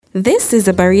This is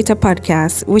a Barita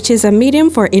podcast, which is a medium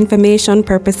for information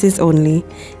purposes only.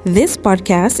 This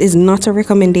podcast is not a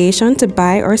recommendation to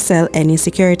buy or sell any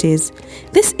securities.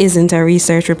 This isn't a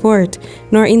research report,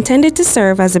 nor intended to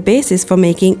serve as a basis for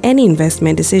making any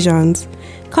investment decisions.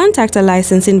 Contact a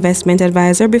licensed investment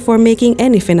advisor before making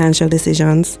any financial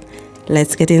decisions.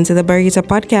 Let's get into the Barita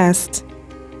podcast.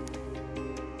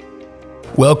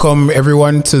 Welcome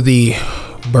everyone to the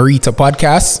Barita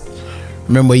podcast.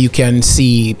 Remember, you can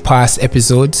see past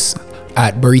episodes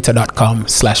at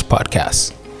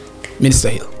barita.com/podcast. Minister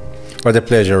Hill. What a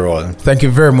pleasure, Raul. Thank you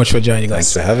very much for joining us.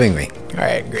 Thanks for having me. All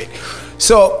right, great.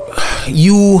 So,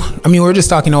 we were just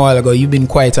talking a while ago. You've been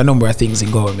quite a number of things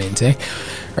in government, eh?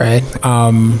 Right?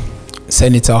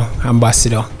 Senator,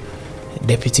 ambassador,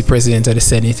 deputy president of the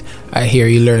Senate. I hear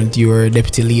you learned you were a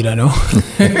deputy leader, no?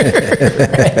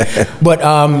 Right. But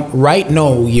right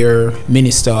now, you're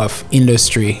Minister of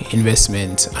Industry,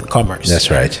 Investment and Commerce.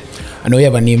 That's right. I know you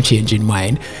have a name change in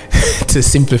mind to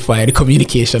simplify the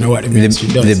communication of what the ministry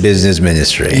does. The business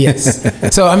ministry. Yes.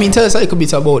 So, tell us a little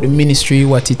bit about the ministry,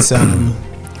 what its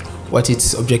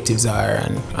objectives are,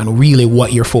 and really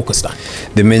what you're focused on.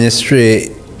 The ministry,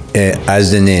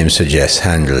 as the name suggests,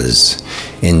 handles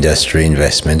industry,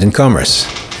 investment, and commerce.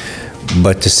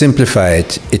 But to simplify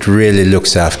it, it really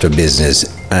looks after business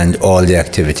and all the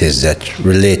activities that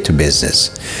relate to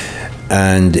business.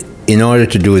 And in order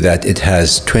to do that, it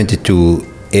has 22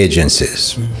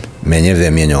 agencies. Many of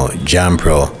them,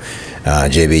 JAMPRO,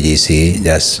 JBDC,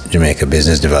 that's Jamaica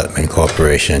Business Development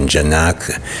Corporation,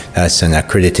 JANAC, that's an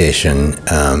accreditation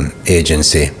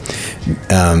agency,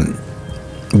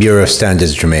 Bureau of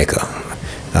Standards Jamaica,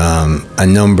 a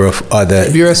number of other.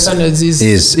 The Bureau of Standards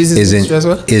is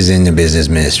in the business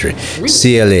ministry. Really?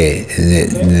 CLA,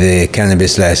 the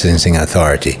Cannabis Licensing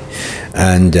Authority,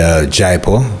 and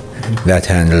JIPO, that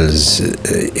handles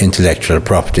intellectual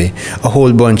property. A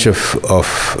whole bunch of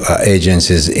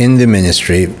agencies in the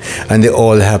ministry, and they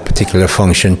all have particular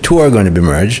function. Two are going to be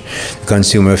merged: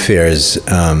 Consumer Affairs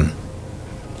and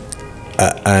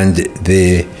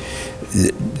the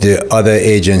other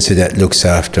agency that looks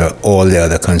after all the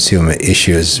other consumer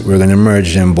issues. We're going to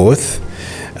merge them both.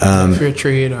 Fair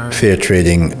trade. Fair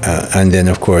trading. And then,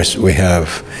 of course, we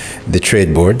have the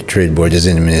trade board. The trade board is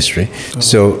in the ministry. Oh.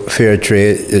 So fair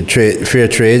trade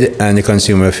and the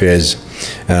Consumer Affairs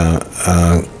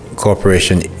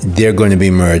Corporation, they're going to be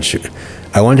merged.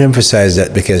 I want to emphasize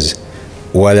that because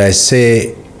while I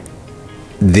say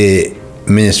the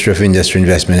Ministry of Industry,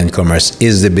 Investment and Commerce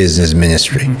is the business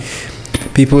ministry,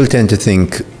 people tend to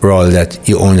think, Raul, that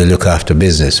you only look after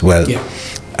business. Well,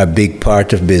 a big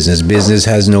part of business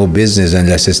has no business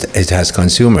unless it has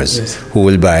consumers who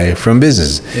will buy from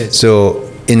business. Yes. So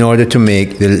in order to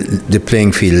make the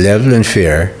playing field level and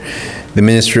fair, the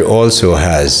ministry also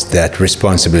has that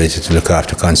responsibility to look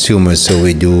after consumers. So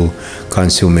we do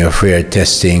consumer fair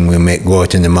testing. We go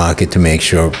out in the market to make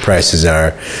sure prices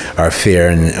are fair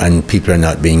and people are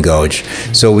not being gouged.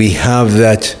 So we have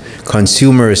that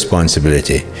consumer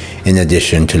responsibility in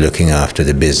addition to looking after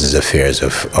the business affairs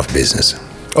of business.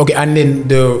 Okay, and then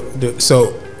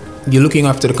so you're looking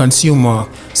after the consumer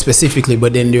specifically,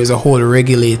 but then there's a whole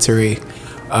regulatory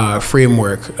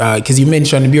framework, because you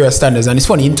mentioned the Bureau of Standards, and it's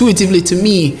funny, intuitively to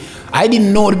me, I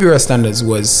didn't know the Bureau of Standards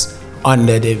was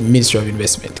under the Ministry of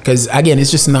Investment, because again,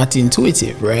 it's just not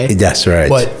intuitive, right? That's right.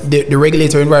 But the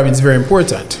regulatory environment is very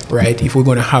important, right, if we're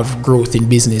going to have growth in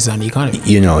business and the economy.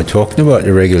 Talking about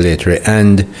the regulatory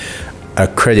and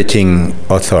accrediting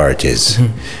authorities,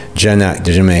 JANAC,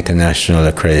 the Jamaica National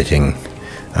Accrediting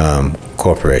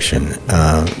Corporation,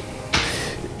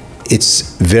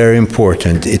 it's very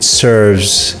important. It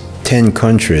serves 10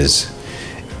 countries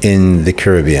in the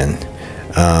Caribbean,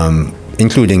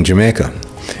 including Jamaica.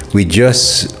 We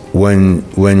just, when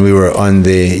we were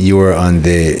you were on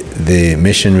the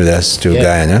mission with us to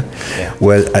Guyana. Yeah.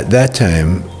 Well, at that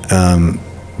time,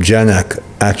 JANAC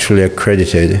actually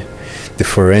accredited the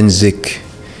forensic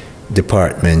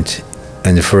department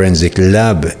and the forensic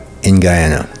lab in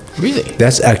Guyana. Really?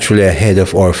 That's actually ahead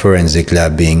of our forensic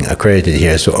lab being accredited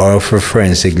here. So our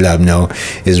forensic lab now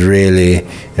is really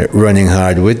running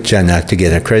hard with JANAC to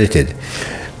get accredited.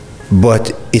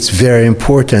 But it's very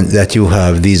important that you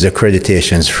have these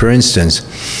accreditations. For instance,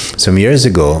 some years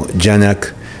ago,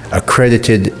 JANAC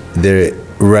accredited the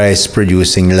rice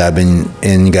producing lab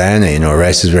in Guyana.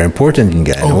 Rice is very important in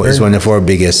Guyana. It's one of our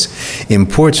biggest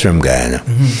imports from Guyana.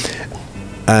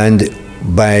 And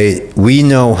we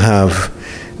now have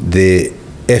the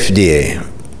FDA,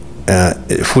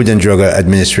 Food and Drug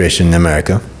Administration in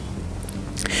America.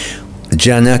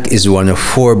 JANAC is one of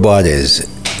 4 bodies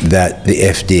that the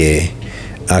FDA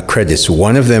credits.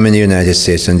 One of them in the United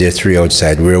States, and there are 3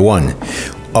 outside. We're one.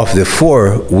 Of the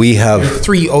 4, we have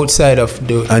 3 outside of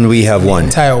the and we have one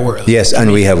entire world. Yes,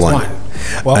 and we have one.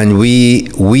 Well, and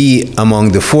we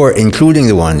among the 4, including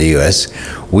the one in the US,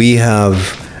 we have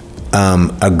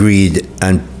agreed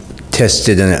and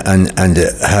tested and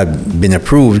have been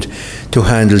approved to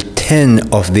handle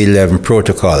 10 of the 11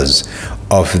 protocols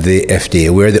of the FDA.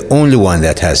 We're the only one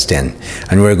that has 10,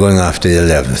 and we're going after the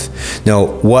 11th. Now,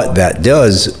 what that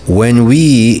does, when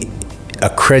we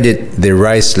accredit the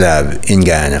rice lab in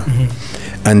Guyana,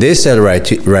 and they sell rice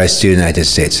to the United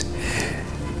States,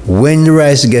 when the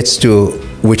rice gets to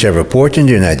whichever port in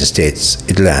the United States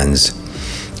it lands,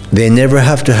 they never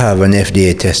have to have an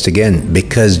FDA test again,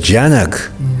 because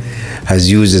JANAC has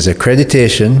used as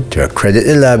accreditation to accredit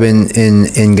the lab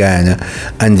in Guyana,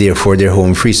 and therefore they're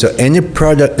home free. So any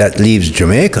product that leaves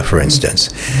Jamaica, for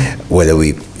instance, whether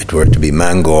it were to be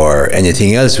mango or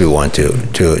anything else we want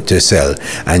to sell,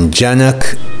 and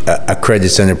JANAC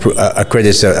accredits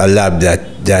a lab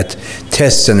that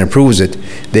tests and approves it,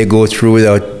 they go through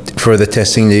without further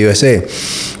testing in the USA.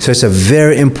 So it's a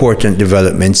very important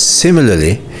development.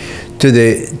 Similarly, to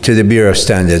the Bureau of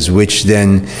Standards, which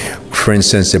then, for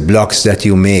instance, the blocks that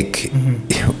you make,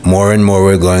 more and more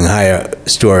we're going higher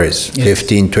stories,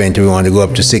 15, 20, we want to go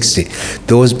up to 60.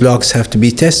 Those blocks have to be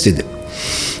tested.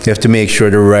 You have to make sure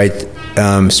the right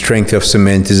strength of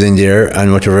cement is in there,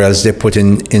 and whatever else they put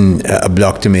in a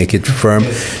block to make it firm.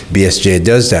 BSJ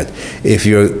does that. If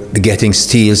you're getting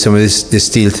steel, some of the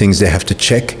steel things they have to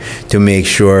check to make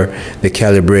sure the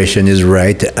calibration is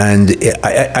right. And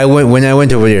when I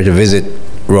went over there to visit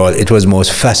Raul, it was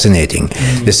most fascinating,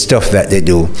 the stuff that they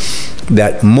do,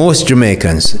 that most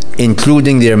Jamaicans,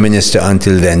 including their minister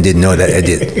until then, didn't know that I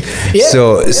did.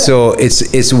 So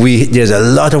there's a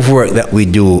lot of work that we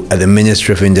do at the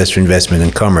Ministry of Industry, Investment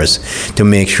and Commerce to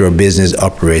make sure business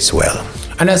operates well.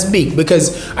 And that's big,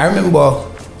 because I remember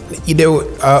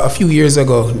a few years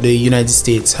ago, the United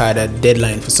States had a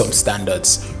deadline for some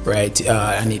standards, right?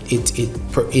 And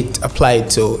it applied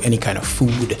to any kind of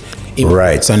food.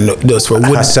 Right. And those for wood.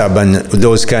 HACCP and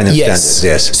those kind of standards,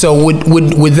 yes. So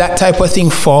would that type of thing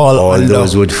fall All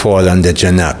those would fall under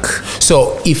JANAC.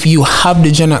 So if you have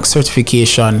the JANAC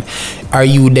certification, are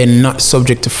you then not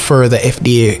subject to further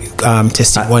FDA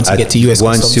testing once you get to US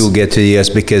Once Customs? you get to the US,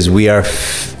 because we are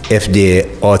FDA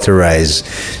authorized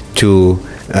to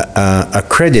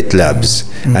accredit labs,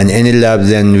 and any lab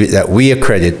then that we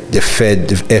accredit, the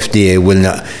FDA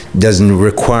doesn't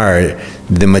require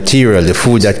the material, the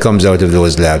food that comes out of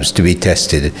those labs to be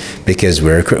tested, because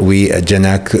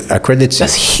JANAC accredits.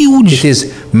 That's huge. It is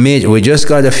major. We just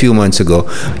got a few months ago.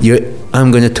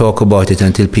 I'm going to talk about it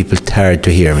until people are tired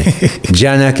to hear me.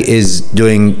 JANAC is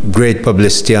doing great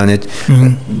publicity on it,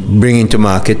 bringing to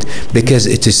market, because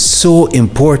it is so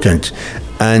important.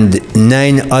 And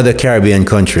 9 other Caribbean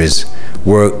countries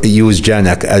use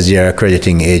JANAC as their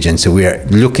accrediting agent. So we are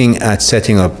looking at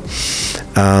setting up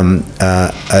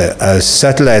a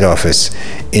satellite office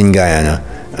in Guyana,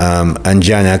 and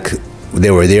JANAC,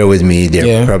 they were there with me.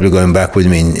 They're probably going back with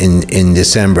me in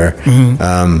December,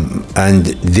 and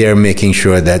they're making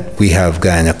sure that we have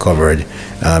Guyana covered,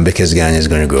 because Guyana is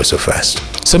going to grow so fast.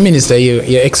 So, Minister,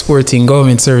 you're exporting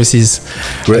government services.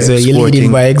 You're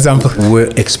leading by example. We're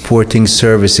exporting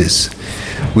services.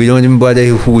 We don't even bother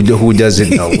who does it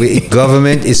now.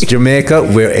 Government is Jamaica.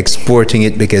 We're exporting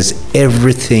it, because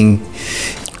everything.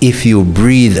 If you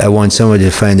breathe, I want somebody to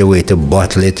find a way to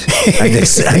bottle it and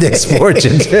export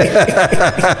it.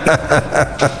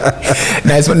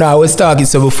 Nice. No, I was talking,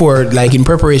 so before, like in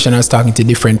preparation, I was talking to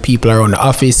different people around the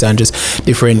office and just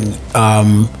different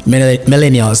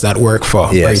millennials that work for.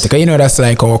 Yes. Right? Because you know that's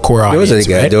like our core audience. Those are the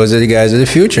guys. Right? Those are the guys of the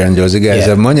future, and those are the guys that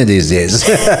have money these days.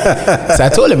 So I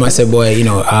told him, I said, boy,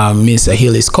 Mr.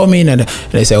 Hill is coming, and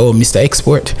they said, oh, Mr.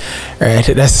 Export, right?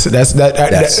 That's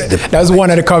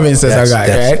one of the comments that I got,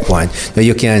 right? The point. No,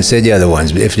 you can't say the other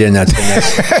ones, but if they're not,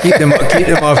 keep them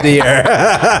off the air.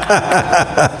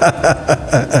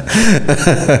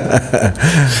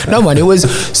 No, man, it was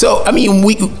so. I mean,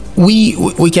 we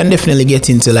can definitely get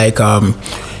into like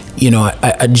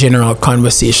a general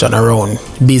conversation around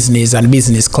business and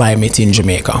business climate in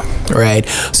Jamaica, right?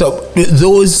 So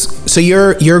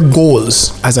your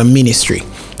goals as a ministry,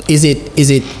 is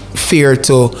it fair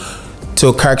to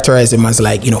characterize them as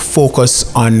like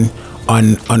focus on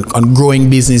growing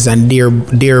business and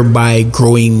thereby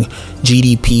growing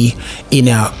GDP in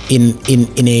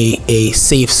a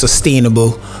safe,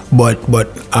 sustainable, but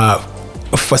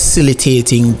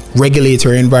facilitating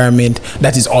regulatory environment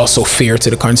that is also fair to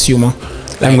the consumer?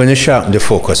 I'm going to sharpen the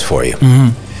focus for you.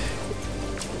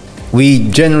 We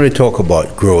generally talk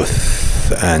about growth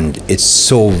growth, and it's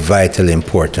so vitally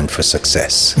important for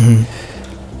success.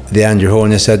 The Andrew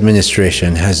Holness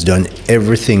administration has done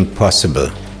everything possible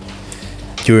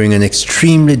during an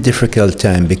extremely difficult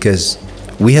time, because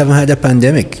we haven't had a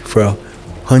pandemic for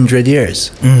 100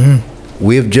 years.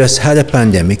 We've just had a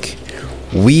pandemic.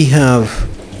 We have,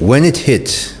 when it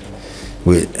hit,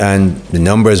 and the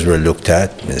numbers were looked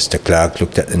at, Mr. Clark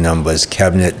looked at the numbers,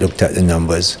 Cabinet looked at the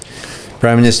numbers.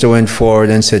 Prime Minister went forward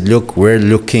and said, look, we're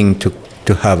looking to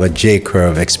have a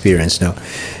J-curve experience now.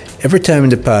 Every time in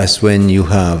the past when you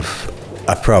have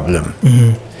a problem,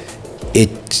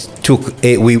 it took,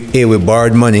 we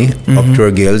borrowed money up to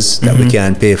our gills that we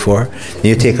can't pay for. And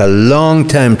you take a long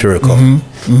time to recover.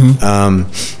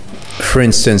 For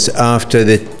instance, after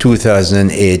the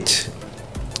 2008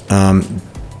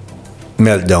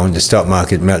 meltdown, the stock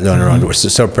market meltdown around the world,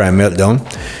 subprime meltdown,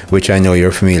 which I know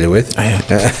you're familiar with.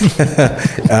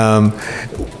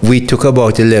 We took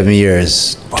about 11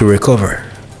 years to recover.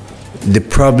 The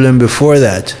problem before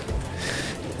that,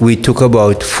 we took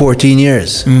about 14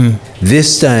 years.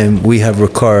 This time, we have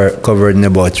recovered in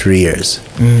about 3 years.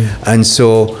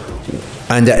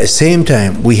 And at the same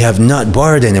time, we have not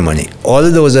borrowed any money. All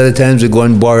of those other times we go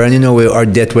and borrow, and our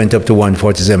debt went up to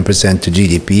 147% to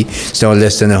GDP. It's now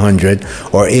less than 100.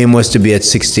 Our aim was to be at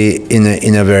 60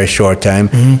 in a very short time,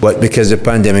 but because of the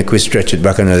pandemic, we stretched it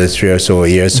back another 3 or so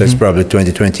years. So it's probably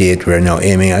 2028 we're now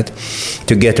aiming at,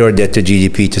 to get our debt to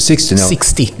GDP to 60 now.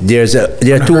 60. There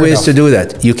are two ways to do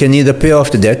that. You can either pay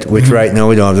off the debt, which right now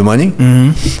we don't have the money,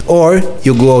 or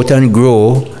you go out and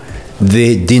grow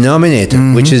the denominator,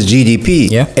 which is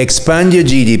GDP. Expand your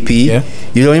GDP.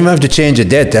 You don't even have to change the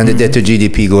debt, and the debt to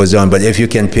GDP goes down. But if you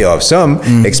can pay off some,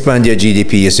 expand your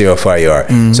GDP, you see how far you are.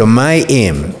 So my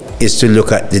aim is to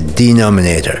look at the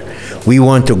denominator. We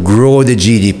want to grow the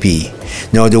GDP.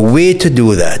 Now, the way to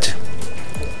do that,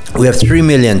 we have 3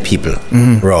 million people,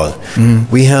 Raul.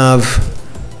 We have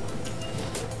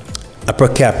a per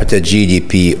capita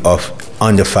GDP of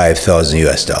under $5,000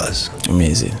 US.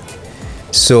 Amazing.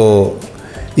 So,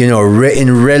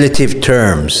 in relative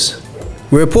terms,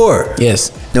 we're poor. Yes.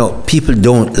 No, people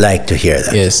don't like to hear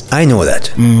that. Yes. I know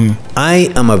that. I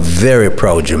am a very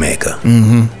proud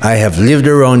Jamaican. I have lived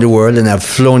around the world, and I've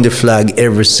flown the flag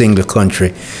every single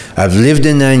country. I've lived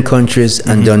in 9 countries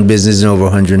and done business in over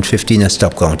 115. I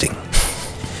stopped counting.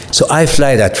 So I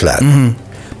fly that flag.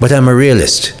 But I'm a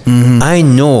realist. I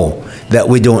know that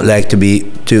we don't like to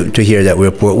hear that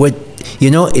we're poor.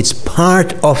 It's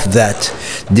part of that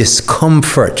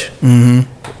discomfort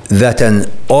that an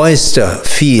oyster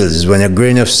feels when a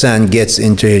grain of sand gets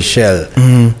into his shell,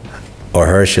 or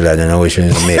her shell. I don't know which one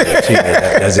is made.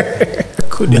 Does it?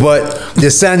 But the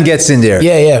sand gets in there.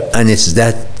 And it's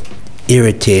that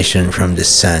irritation from the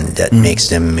sand that makes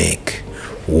them make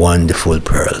wonderful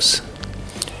pearls.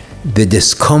 The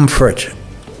discomfort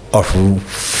of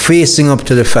facing up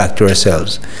to the fact to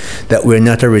ourselves that we're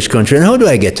not a rich country. And how do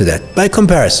I get to that? By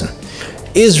comparison.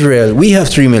 Israel, we have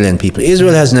 3 million people.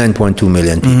 Israel has 9.2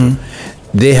 million people.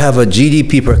 They have a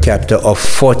GDP per capita of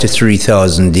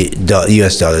 $43,000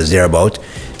 US thereabout,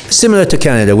 similar to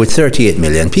Canada with 38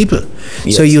 million people.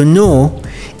 Yes. So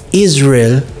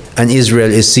Israel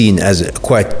is seen as a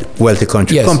quite wealthy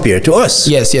country compared to us.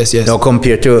 Yes. Now,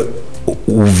 compared to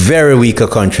very weaker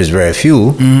countries, very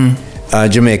few,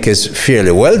 Jamaica is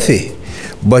fairly wealthy,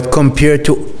 but compared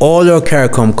to all our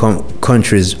CARICOM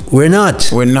countries, we're not.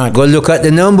 Go look at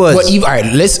the numbers. But all right,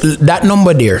 that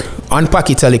number there, unpack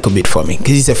it a little bit for me,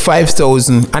 because it's a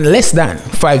 5,000 and less than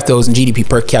 5,000 GDP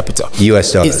per capita.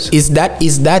 US dollars. Is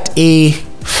that a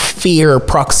fair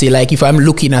proxy? Like if I'm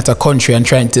looking at a country and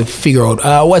trying to figure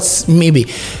out what's maybe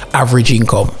average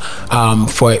income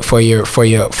for your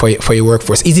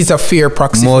workforce, is it a fair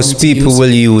proxy? Most people will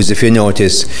use, if you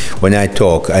notice, when I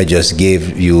talk, I just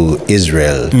gave you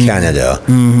Israel, Canada.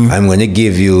 I'm going to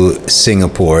give you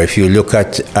Singapore. If you look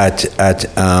at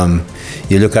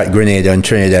Grenada and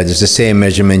Trinidad, it's the same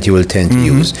measurement you will tend to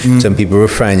use. Some people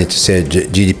refine it to say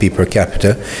GDP per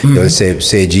capita. They'll say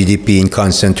GDP in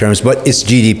constant terms, but it's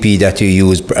GDP that you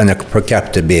use on a per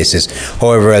capita basis,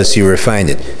 however else you refine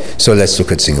it. So let's look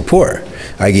at Singapore.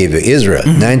 I gave you Israel,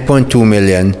 9.2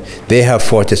 million. They have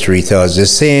 43,000, the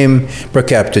same per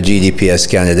capita GDP as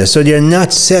Canada. So they're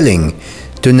not selling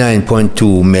to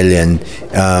 9.2 million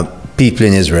people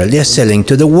in Israel. They're selling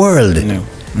to the world. No.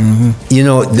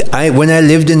 When I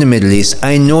lived in the Middle East,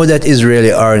 I know that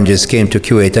Israeli oranges came to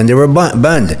Kuwait and they were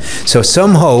banned. So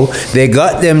somehow they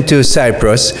got them to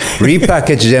Cyprus,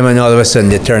 repackaged them, and all of a sudden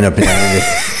they turn up in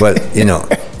Well,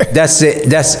 that's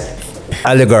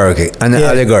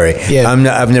allegory. Yeah.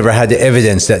 I've never had the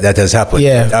evidence that has happened.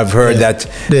 Yeah. I've heard that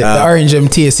the orange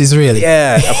taste is really.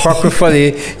 Yeah,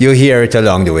 apocryphally, you hear it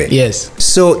along the way. Yes.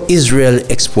 So Israel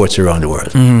exports around the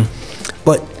world.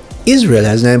 But Israel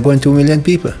has 9.2 million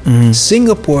people.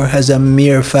 Singapore has a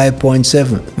mere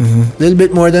 5.7. A little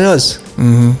bit more than us.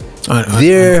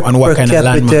 Their on what per kind of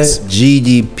capita landmass?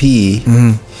 GDP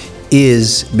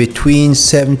is between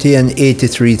 $70,000 and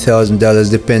 $83,000,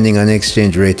 depending on the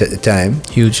exchange rate at the time.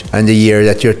 Huge. And the year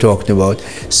that you're talking about.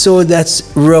 So that's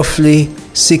roughly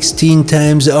 16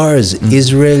 times ours.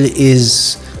 Israel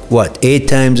is what, 8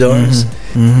 times ours?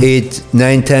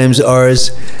 9 times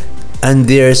ours. And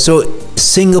so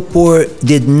Singapore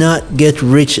did not get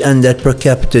rich on that per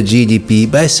capita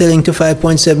GDP by selling to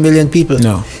 5.7 million people.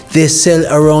 No. They sell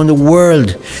around the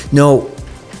world. Now,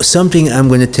 something I'm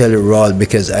going to tell you, Raul,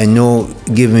 because I know,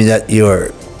 given me that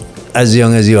you're as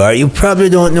young as you are, you probably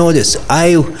don't know this.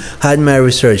 I had my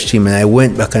research team and I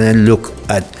went back and I looked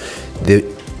at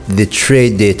the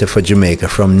trade data for Jamaica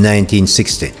from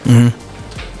 1960,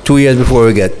 2 years before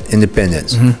we get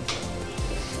independence.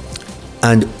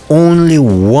 And only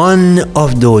one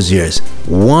of those years,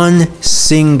 one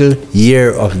single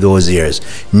year of those years,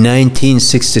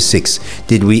 1966,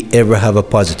 did we ever have a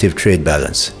positive trade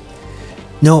balance.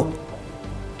 No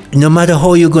matter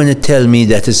how you're going to tell me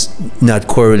that it's not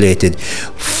correlated,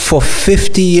 for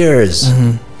 50 years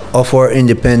of our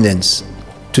independence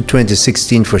to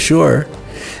 2016 for sure,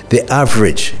 the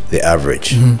average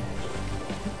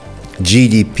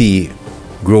GDP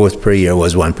growth per year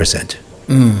was 1%.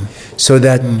 So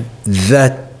that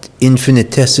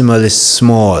infinitesimally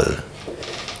small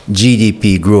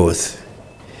GDP growth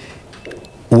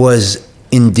was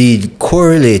indeed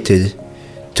correlated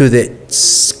to the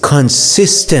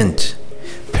consistent,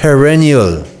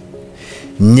 perennial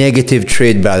negative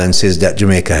trade balances that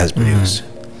Jamaica has produced.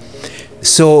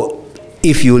 So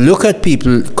if you look at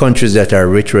countries that are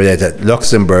rich, that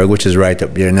Luxembourg, which is right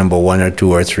up there, number 1 or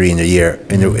 2 or 3 in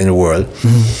the world,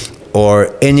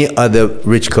 or any other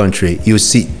rich country, you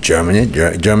see Germany.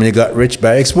 Germany got rich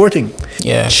by exporting.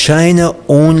 Yeah. China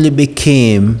only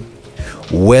became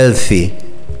wealthy.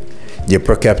 Their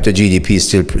per capita GDP is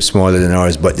still smaller than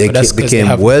ours, but they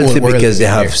became wealthy because they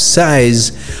have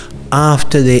size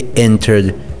after they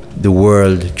entered the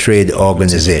World Trade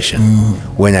Organization.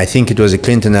 When I think it was the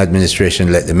Clinton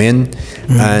administration let them in,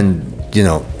 and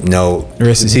now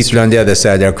people on the other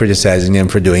side are criticizing them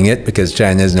for doing it because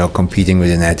China is now competing with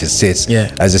the United States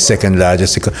as the second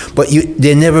largest. But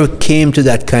they never came to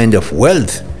that kind of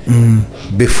wealth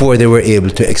before they were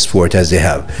able to export as they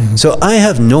have. So I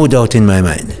have no doubt in my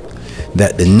mind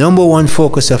that the number one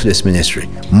focus of this ministry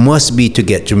must be to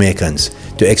get Jamaicans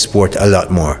to export a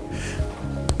lot more.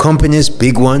 Companies,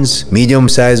 big ones,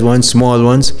 medium-sized ones, small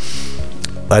ones.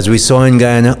 As we saw in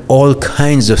Guyana, all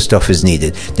kinds of stuff is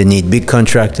needed. They need big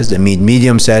contractors, they need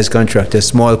medium-sized contractors,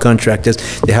 small contractors.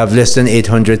 They have less than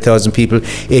 800,000 people,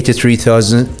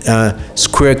 83,000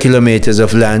 square kilometers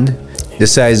of land, the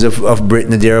size of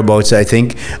Britain, thereabouts, I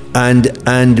think,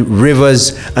 and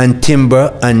rivers and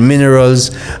timber and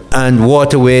minerals and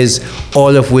waterways,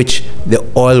 all of which the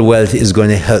oil wealth is going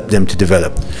to help them to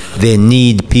develop. They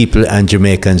need people, and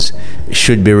Jamaicans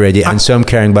should be ready. And so I'm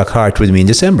carrying back Heart with me in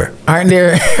December. Are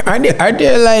there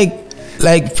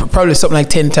like probably something like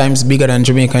 10 times bigger than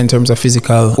Jamaica in terms of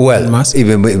physical mass?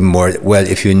 Even more. Well,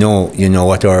 if you know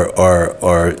what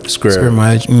our square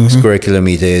mileage, square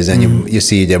kilometer is, and you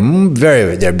see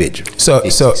they're big. So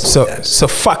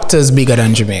factors bigger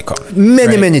than Jamaica.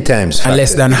 Many times. And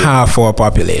less than half our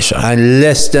population. And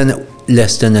less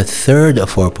than a third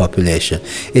of our population.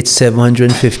 It's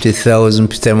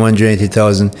 750,000,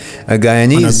 780,000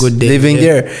 Guyanese living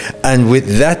there. And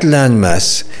with that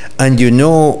landmass, and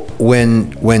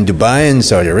when Dubai and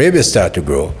Saudi Arabia start to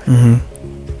grow,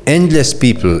 endless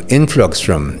people, influx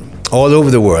from all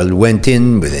over the world went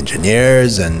in with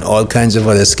engineers and all kinds of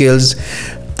other skills,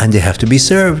 and they have to be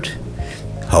served.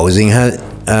 Housing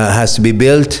has to be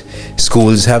built,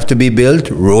 schools have to be built,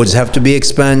 roads have to be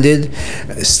expanded,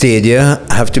 stadia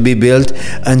have to be built,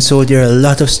 and so there are a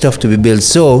lot of stuff to be built.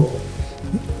 So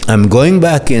I'm going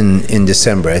back in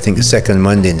December, I think the second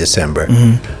Monday in December,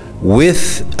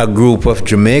 with a group of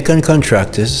Jamaican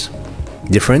contractors,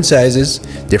 different sizes,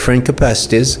 different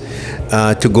capacities,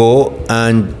 to go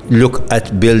and look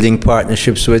at building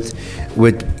partnerships with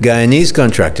Guyanese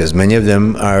contractors. Many of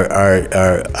them are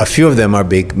a few of them are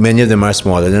big, many of them are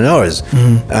smaller than ours,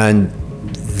 and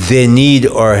they need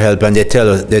our help. And they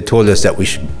told us that we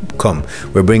should come.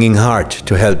 We're bringing heart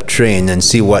to help train and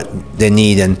see what they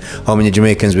need and how many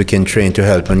Jamaicans we can train to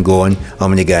help and go, and how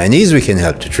many Guyanese we can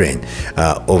help to train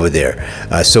over there.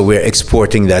 So we're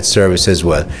exporting that service as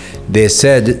well. They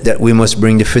said that we must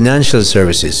bring the financial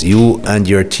services. You and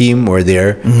your team were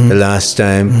there the last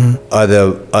time.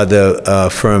 Other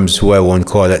firms who I won't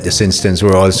call at this instance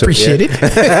were also Appreciate there.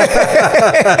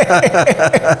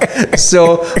 it.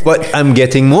 So, but I'm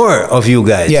getting more of you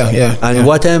guys. Yeah. And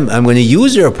what I'm going to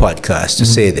use your podcast to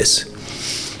say this.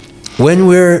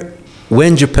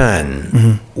 When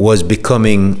Japan was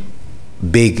becoming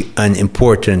big and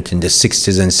important in the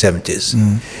 60s and 70s,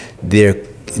 their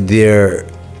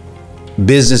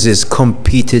businesses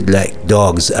competed like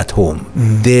dogs at home.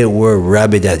 They were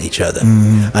rabid at each other.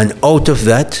 And out of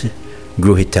that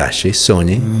grew Hitachi,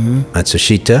 Sony,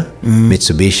 Matsushita,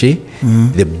 Mitsubishi.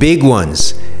 The big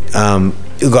ones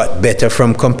got better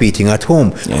from competing at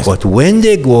home. Yes. But when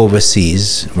they go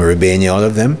overseas, Maribeni, all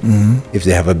of them, if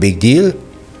they have a big deal,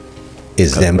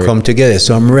 is them come together.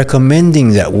 So I'm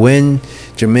recommending that when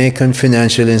Jamaican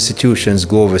financial institutions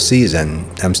go overseas, and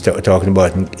I'm talking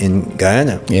about in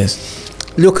Guyana, Yes.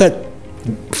 look at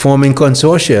forming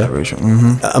consortia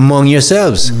among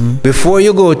yourselves. Before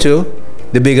you go to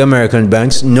the big American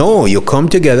banks, no, you come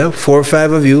together, 4 or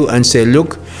 5 of you, and say,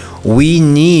 look, we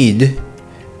need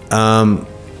 $1.5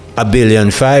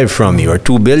 billion from you, or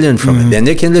 $2 billion from it. Then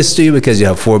they can listen to you because you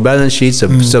have 4 balance sheets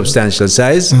of substantial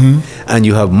size, and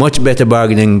you have much better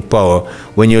bargaining power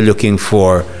when you're looking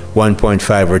for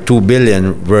 1.5 or 2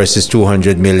 billion versus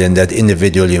 200 million that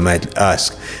individually you might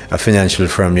ask a financial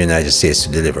firm in the United States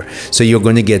to deliver. So you're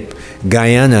going to get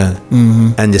Guyana,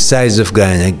 and the size of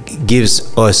Guyana gives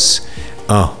us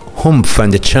a humph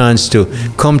and the chance to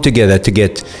come together to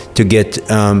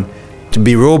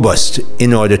be robust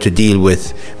in order to deal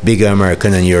with bigger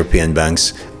American and European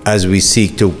banks as we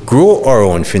seek to grow our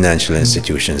own financial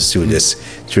institutions through this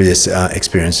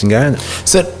experience in Guyana.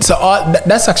 So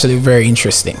that's actually very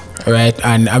interesting, right?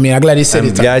 And I mean, I'm glad you said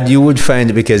it. I'm glad you would find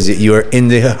it because you're in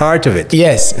the heart of it.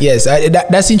 Yes.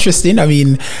 That's interesting. I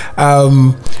mean,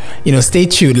 stay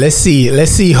tuned. Let's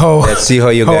see how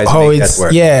you guys make that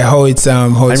work. Yeah, how it's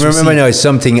and remember received. now, it's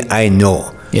something I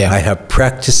know. Yeah. I have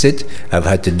practiced it. I've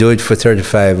had to do it for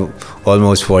 35,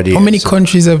 almost 40 years. How many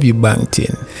countries have you banked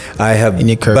in? I have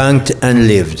banked and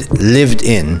lived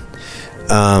in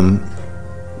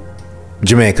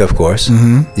Jamaica, of course,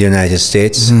 the United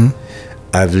States.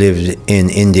 I've lived in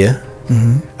India.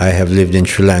 I have lived in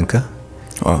Sri Lanka.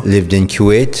 Wow. Lived in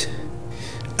Kuwait.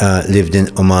 Lived in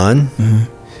Oman.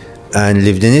 And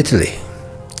lived in Italy.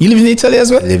 You live in Italy as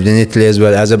well? Lived in Italy as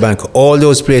well as a banker. All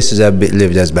those places I've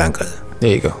lived as banker.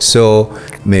 There you go. So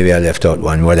maybe I left out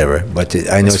one, whatever. But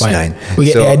I know it's 9. We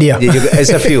get the idea.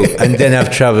 It's a few. And then I've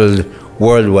traveled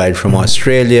worldwide from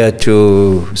Australia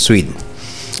to Sweden.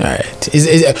 All right.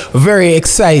 It's very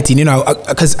exciting,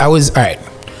 because I was, all right.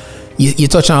 You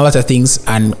touched on a lot of things,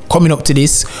 and coming up to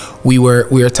this, we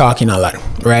were talking a lot,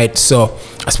 right? So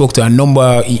I spoke to a number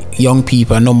of young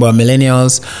people, a number of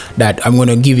millennials, that I'm going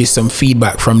to give you some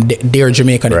feedback from their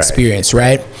Jamaican experience,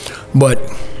 right? But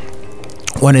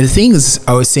one of the things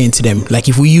I was saying to them, like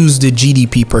if we use the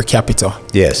GDP per capita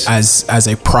as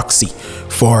a proxy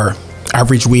for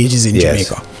average wages in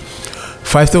Jamaica,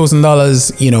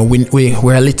 $5,000,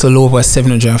 we're a little over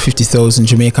 750,000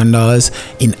 Jamaican dollars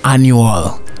in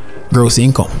annual gross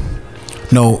income.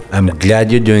 No, I'm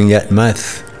glad you're doing that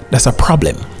math. That's a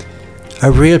problem.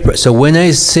 So when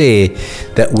I say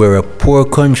that we're a poor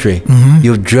country,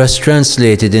 you've just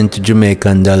translated into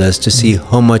Jamaican dollars to see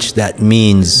how much that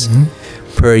means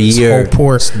per year. So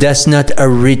poor. That's not a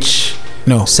rich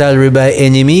salary by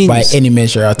any means. By any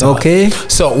measure at all. Okay.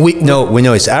 So we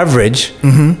know it's average,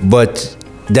 but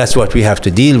that's what we have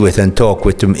to deal with and talk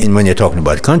with them when you're talking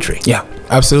about country. Yeah,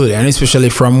 absolutely. And especially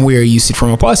from where you sit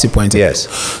from a policy point of view. Yes.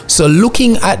 So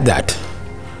looking at that,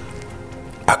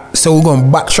 so we're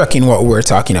going backtrack in what we're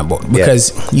talking about,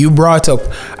 because you brought up,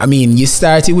 you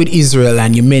started with Israel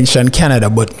and you mentioned Canada,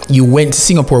 but you went to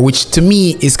Singapore, which to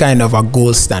me is kind of a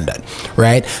gold standard,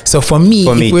 right? So for me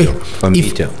too.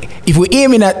 If we're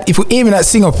aiming at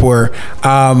Singapore,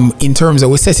 in terms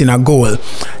of we're setting a goal,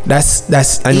 that's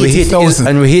and 80,000.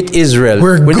 And we hit Israel.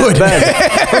 We're good. Not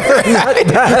bad. We're not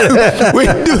bad.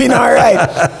 We're doing all right.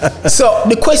 So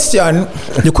the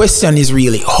question is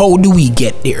really, how do we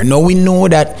get there? Now we know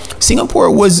that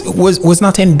Singapore was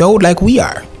not endowed like we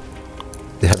are.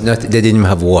 They didn't even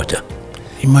have water.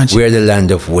 Imagine. We're the land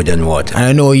of wood and water. And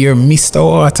I know you're Mr.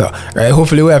 Water, right?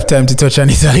 Hopefully we have time to touch on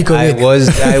it a little bit.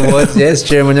 I was, yes,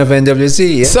 chairman of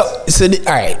NWC. Yes. So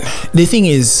all right. The thing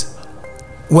is,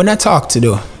 when I talk to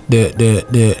the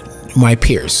my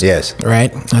peers. Yes.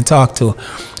 Right? I talk to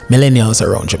millennials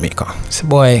around Jamaica. I say,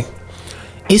 boy,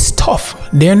 it's tough.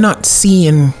 They're not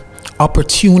seeing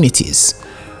opportunities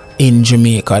in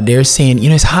Jamaica. They're saying,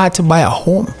 it's hard to buy a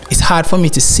home. It's hard for me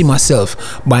to see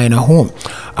myself buying a home.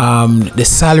 The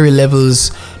salary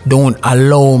levels don't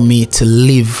allow me to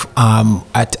live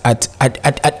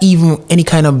at even any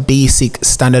kind of basic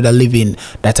standard of living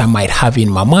that I might have in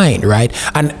my mind, right?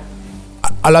 And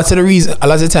a lot of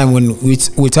the time when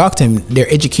we talk to them, their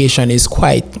education is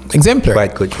quite exemplary.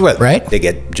 Quite good. Well, right? They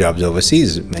get jobs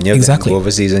overseas. And you Exactly. go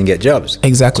overseas and get jobs.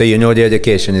 Exactly. So the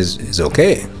education is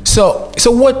okay. So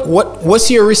what's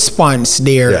your response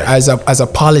there as a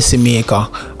policymaker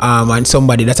and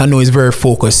somebody that I know is very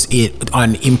focused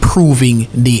on improving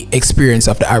the experience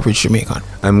of the average Jamaican?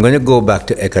 I'm going to go back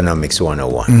to Economics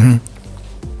 101.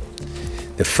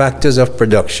 Mm-hmm. The factors of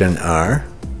production are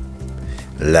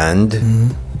land,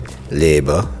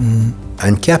 labor,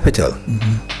 and capital.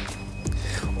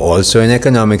 Also in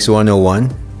Economics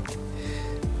 101,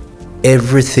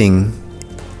 everything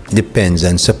depends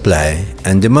on supply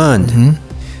and demand.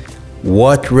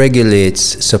 What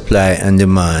regulates supply and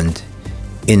demand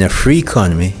in a free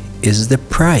economy is the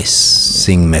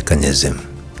pricing mechanism.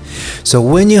 So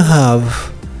when you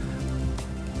have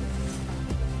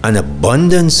an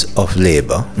abundance of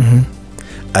labor,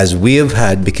 as we have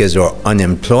had, because our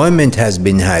unemployment has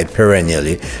been high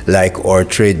perennially, like our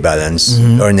trade balance,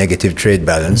 our negative trade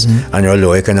balance, and our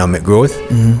low economic growth,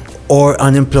 our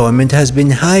unemployment has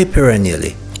been high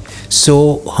perennially.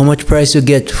 So how much price you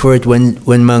get for it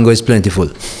when mango is plentiful?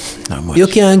 Not much. You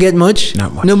can't get much.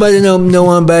 Not much. Nobody no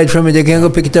one buy it from you. They can't go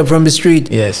pick it up from the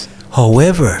street. Yes.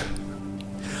 However,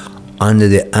 under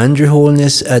the Andrew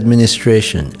Holness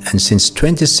administration, and since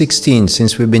 2016,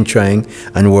 since we've been trying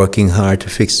and working hard to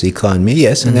fix the economy,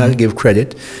 yes, and I'll give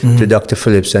credit to Dr.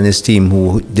 Phillips and his team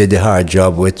who did the hard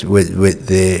job with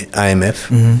the IMF,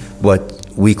 but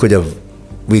we could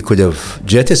have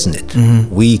jettisoned it.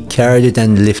 We carried it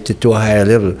and lifted it to a higher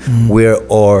level, where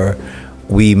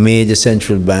we made the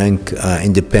central bank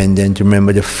independent.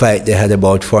 Remember the fight they had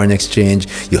about foreign exchange.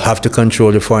 You have to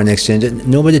control the foreign exchange.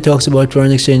 Nobody talks about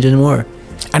foreign exchange anymore.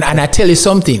 And I tell you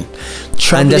something.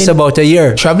 And that's about a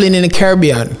year. Traveling in the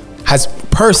Caribbean has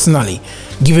personally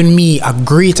given me a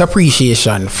great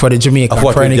appreciation for the Jamaican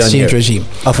foreign exchange regime.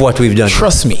 Of what we've done.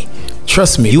 Trust me.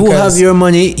 You have your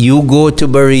money, you go to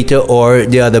Barita or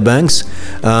the other banks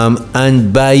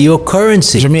and buy your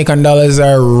currency. Jamaican dollars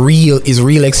is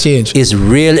real exchange. It's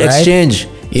real exchange.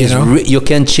 You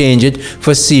can change it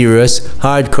for serious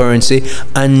hard currency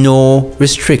and no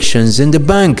restrictions in the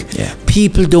bank. Yeah.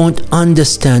 People don't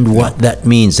understand what that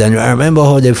means. And I remember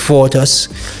how they fought us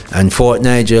and fought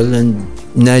Nigel, and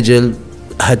Nigel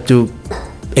had to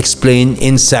explain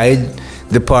inside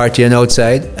the party and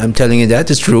outside. I'm telling you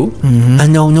that is true.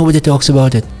 And now nobody talks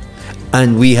about it.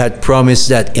 And we had promised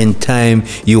that in time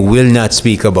you will not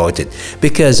speak about it,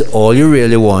 because all you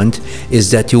really want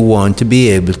is that you want to be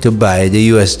able to buy the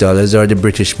US dollars or the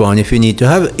British pound if you need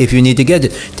to get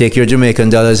it. Take your Jamaican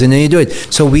dollars and then you do it.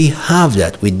 So we have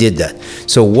that. We did that.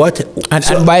 So what?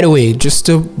 And by the way, just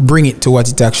to bring it to what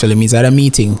it actually means, at a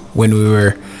meeting when we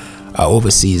were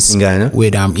overseas in Ghana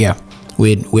with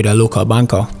a local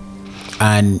banker,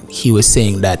 and he was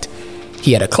saying that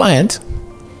he had a client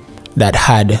that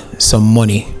had some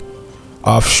money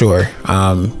offshore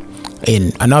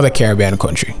in another Caribbean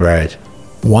country. Right.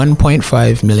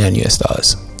 $1.5 million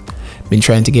US. Been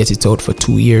trying to get it out for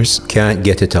 2 years. Can't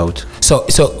get it out. So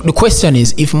the question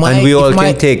is, and we all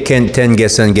can take 10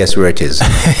 guesses and guess where it is.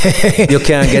 You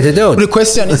can't get it out. The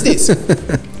question is this: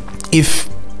 if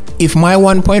my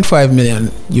 $1.5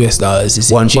 million US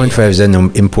is 1.5 is an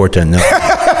important number.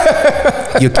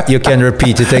 You can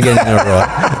repeat it again in a row.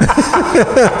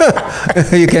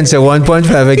 You can say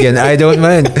 1.5 again. I don't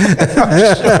mind.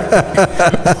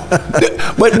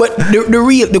 but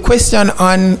the question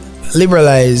on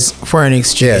liberalized foreign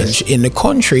exchange in the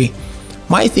country,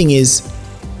 my thing is,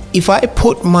 if I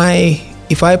put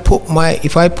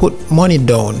money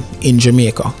down in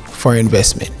Jamaica for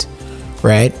investment,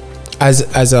 right?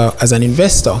 As an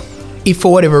investor, if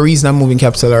for whatever reason I'm moving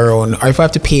capital around, or if I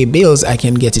have to pay bills, I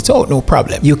can get it out, no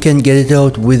problem. You can get it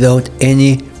out without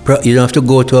any. You don't have to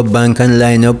go to a bank and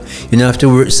line up. You don't have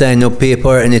to sign no paper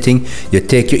or anything. You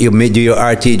do your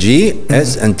RTG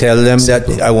and tell them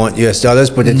that I want US dollars,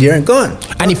 put it here and gone.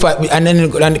 And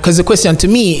because the question to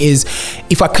me is,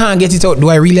 if I can't get it out, do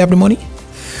I really have the money?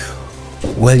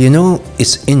 Well,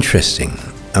 it's interesting.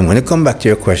 I'm going to come back to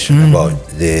your question about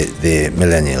the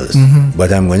millennials,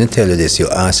 but I'm going to tell you this. You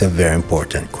asked a very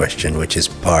important question, which is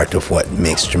part of what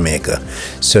makes Jamaica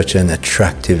such an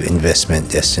attractive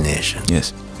investment destination.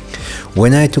 Yes.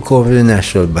 When I took over the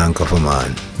National Bank of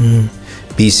Oman,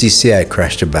 BCCI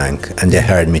crashed the bank and they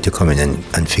hired me to come in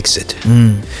and fix it.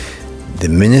 The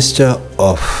Minister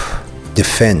of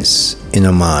Defense in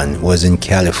Oman was in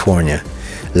California.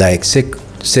 Like, said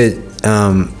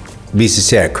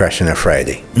BCCI crashed on a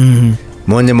Friday.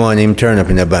 Monday morning, him turn up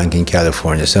in a bank in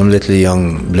California. Some little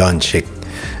young blonde chick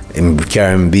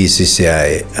carrying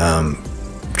BCCI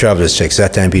traveler's checks.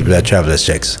 That time people had traveler's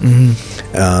checks.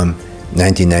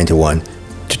 1991.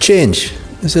 To change.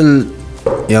 This little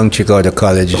young chick out of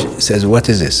college says, what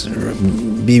is this?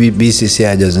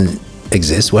 BCCI doesn't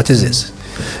exist. What is this?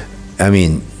 I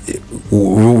mean,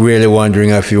 really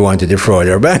wondering if you want to defraud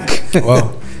our bank.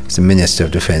 Wow. It's the Minister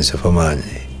of Defense of Oman,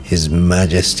 His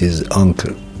Majesty's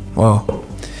uncle. Wow.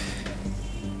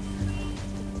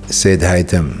 Said hi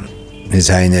to him. His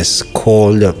Highness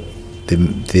called up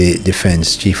the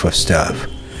Defense Chief of Staff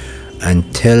and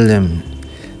tell them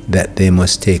that they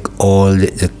must take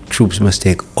the troops must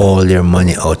take all their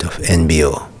money out of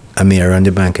NBO. I mean, I run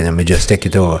the bank and I may just take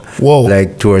it over. Whoa.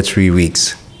 Like 2 or 3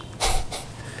 weeks.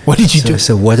 What did you do?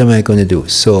 So what am I going to do?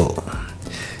 So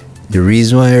the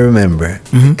reason why I remember,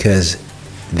 because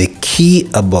the key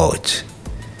about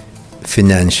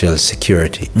financial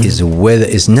security is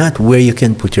not where you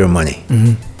can put your money.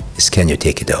 It's can you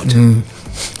take it out?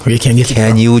 Where you can get it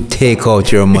Can from? you take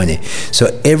out your money? So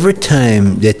every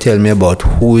time they tell me about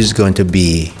who is going to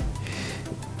be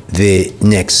the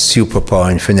next superpower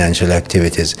in financial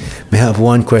activities, I have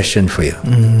one question for you.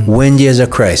 When there's a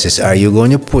crisis, are you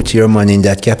going to put your money in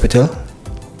that capital?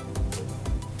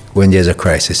 When there's a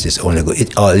crisis, it's only go.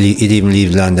 It even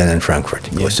leaves London and Frankfurt.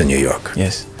 It goes to New York.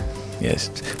 Yes.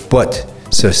 But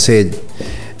so Said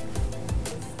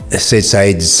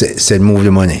said move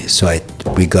the money. So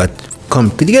we got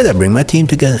come together, bring my team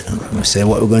together. We said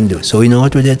what we're going to do. So you know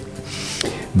what we did?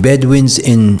 Bedouins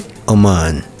in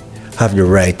Oman have the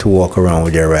right to walk around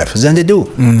with their rifles, and they do.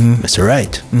 That's a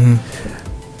right.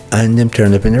 And them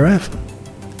turned up in the rifle.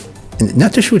 And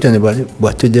not to shoot anybody,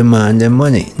 but to demand their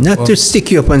money. Not to stick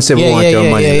you up and say we want our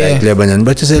money like Lebanon,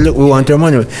 but to say, look, we want our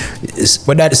money.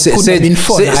 But that could have been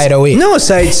fun either way. No,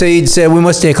 Said said we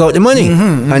must take out the money.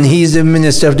 And he's the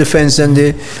Minister of Defense and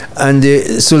the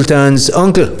Sultan's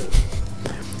uncle.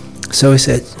 So we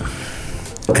said,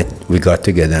 we got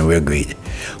together and we agreed.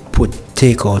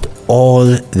 Take out all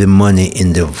the money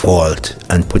in the vault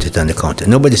and put it on the counter.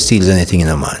 Nobody steals anything in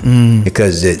Oman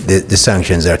because the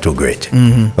sanctions are too great.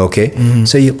 Okay?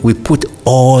 So we put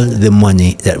all the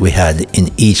money that we had in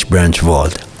each branch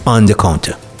vault on the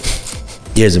counter.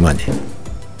 Here's the money.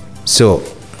 So,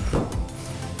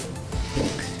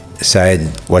 Said,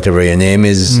 whatever your name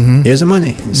is, here's the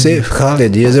money. Safe,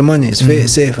 Khalid, here's the money. It's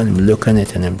safe. And I'm looking at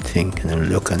it and I'm thinking, I'm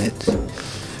looking at it.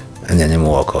 And then I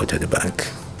walk out of the bank.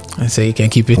 And so you can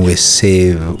keep it. We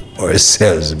save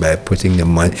ourselves by putting the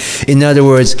money. In other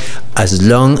words, as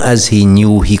long as he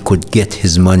knew he could get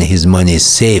his money is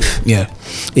safe. Yeah.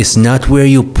 It's not where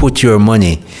you put your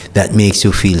money that makes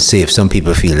you feel safe. Some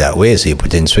people feel that way, so you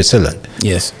put it in Switzerland.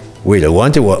 Yes.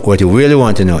 What you really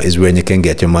want to know is when you can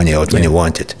get your money out when you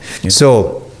want it. Yeah.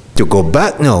 So to go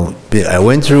back now, we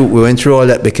went through all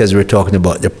that because we're talking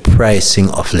about the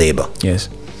pricing of labor. Yes.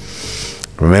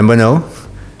 Remember now?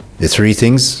 The 3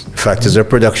 things, factors of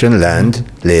production, land,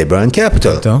 labor, and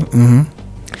capital.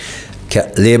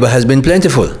 Labor has been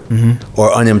plentiful,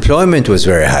 or unemployment was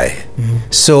very high.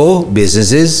 So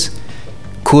businesses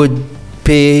could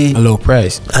pay a low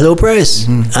price.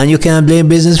 And you can't blame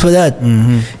business for that.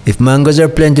 If mangoes are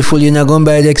plentiful, you're not going to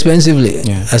buy it expensively.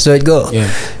 Yeah. That's how it goes. Yeah.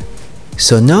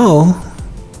 So now,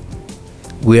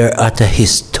 we are at a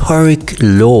historic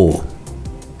low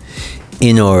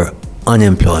in our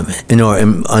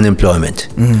unemployment.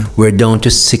 We're down to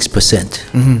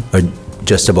 6%, or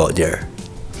just about there.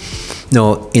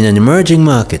 Now, in an emerging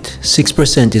market,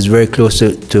 6% is very close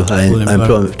to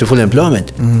full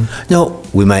employment. Now,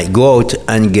 we might go out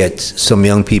and get some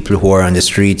young people who are on the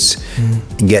streets,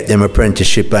 get them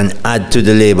apprenticeship and add to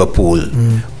the labor pool.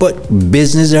 But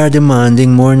businesses are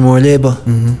demanding more and more labor.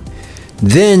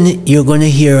 Then you're going to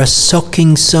hear a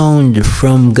sucking sound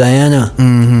from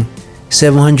Guyana.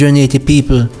 780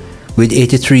 people with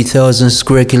 83,000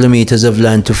 square kilometers of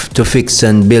land to fix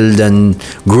and build and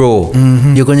grow.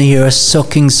 You're going to hear a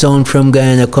sucking sound from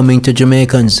Guyana coming to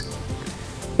Jamaicans.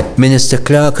 Minister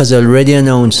Clark has already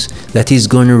announced that he's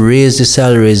going to raise the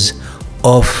salaries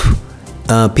of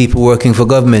people working for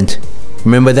government.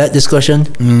 Remember that discussion?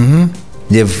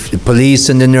 The police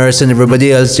and the nurse and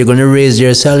everybody else, they're going to raise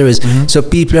their salaries. So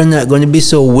people are not going to be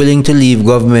so willing to leave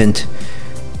government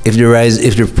if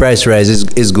the price rise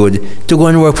is good, to go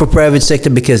and work for private sector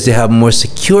because they have more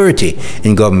security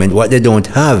in government. What they don't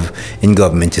have in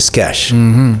government is cash.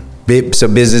 So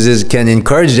businesses can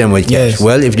encourage them with cash. Yes.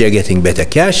 Well, if they're getting better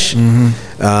cash,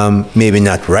 maybe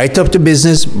not right up to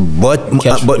business,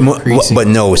 but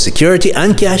no security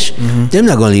and cash, they're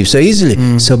not going to leave so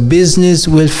easily. So business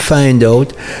will find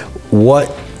out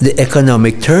what the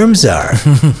economic terms are.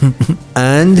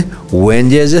 And when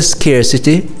there's a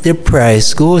scarcity, the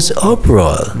price goes up,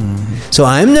 Raul. So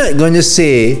I'm not going to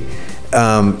say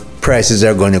prices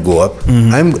are going to go up.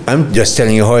 I'm just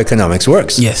telling you how economics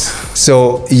works. Yes.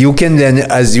 So you can then,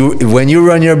 when you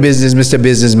run your business, Mr.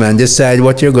 Businessman, decide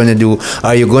what you're going to do.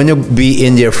 Are you going to be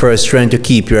in there first trying to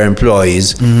keep your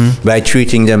employees by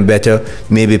treating them better,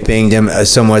 maybe paying them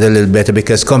somewhat a little better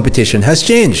because competition has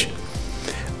changed?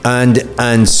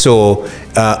 And so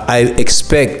I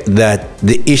expect that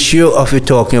the issue of you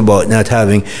talking about not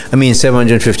having, I mean,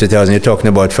 750,000, you're talking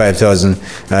about 5,000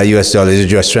 US dollars, you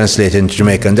just translate into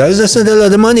Jamaican dollars. That's not a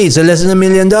lot of money. It's less than $1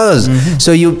 million.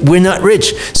 So we're not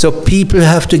rich. So people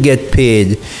have to get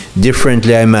paid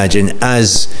differently, I imagine,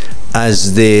 as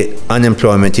the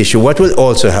unemployment issue. What will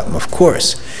also happen, of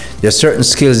course, there are certain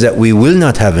skills that we will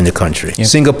not have in the country. Yep.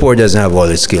 Singapore doesn't have all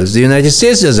the skills. The United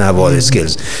States doesn't have all the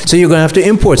skills. So you're going to have to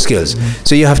import skills.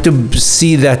 So you have to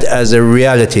see that as a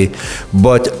reality.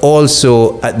 But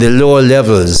also at the lower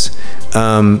levels,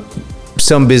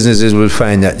 some businesses will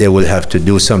find that they will have to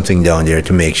do something down there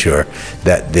to make sure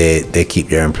that they keep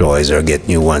their employees or get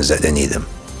new ones that they need them.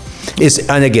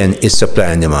 And again, it's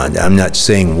supply and demand. I'm not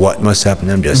saying what must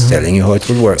happen. I'm just telling you how it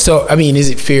will work. So, I mean,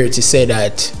 is it fair to say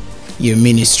that your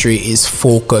ministry is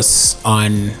focused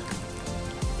on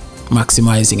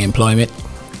maximizing employment?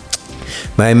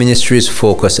 My ministry is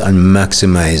focused on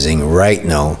maximizing right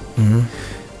now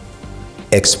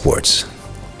exports.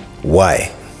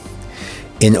 Why?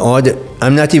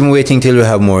 I'm not even waiting till we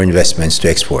have more investments to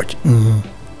export.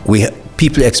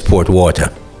 People export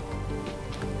water.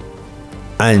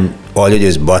 And all you do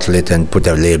is bottle it and put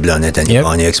a label on it and you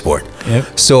export.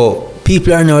 So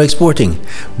people are now exporting.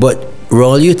 But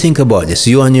Raul, you think about this,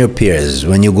 you and your peers,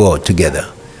 when you go out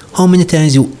together, how many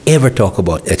times you ever talk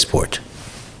about export?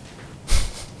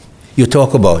 You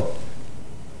talk about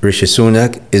Rishi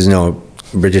Sunak is now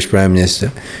British Prime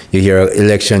Minister. You hear an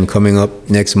election coming up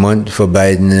next month for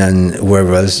Biden and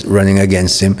whoever else running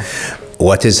against him.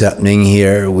 What is happening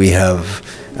here? We have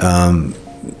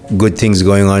good things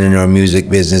going on in our music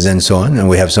business and so on, and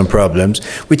we have some problems.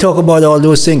 We talk about all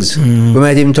those things. We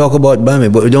might even talk about BAMI,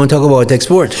 but we don't talk about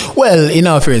export. Well, in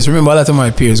all fairness, remember a lot of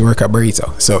my peers work at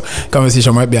Burrito, so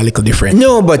conversation might be a little different.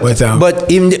 No, but that's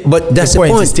the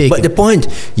point. But the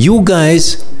point, you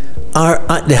guys are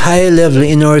at the higher level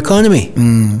in our economy,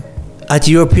 at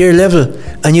your peer level,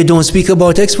 and you don't speak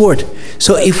about export.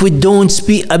 So if we don't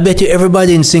speak, I bet you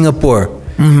everybody in Singapore,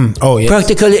 Oh, yes.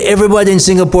 Practically everybody in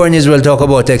Singapore and Israel talk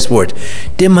about export.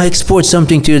 They might export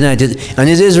something to United, and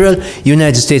it's Israel,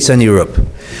 United States, and Europe.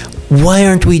 Why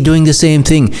aren't we doing the same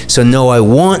thing? So now I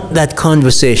want that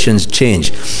conversation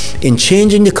change. In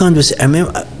changing the conversation, I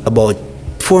remember about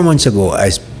 4 months ago, I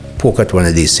spoke at one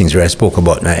of these things where I spoke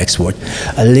about my export.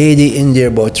 A lady in there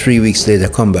about 3 weeks later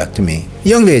come back to me.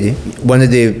 Young lady, one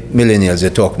of the millennials they're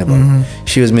talking about.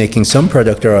 She was making some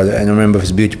product or other, I don't remember if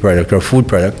it's beauty product or food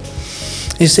product.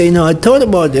 You say, no, I thought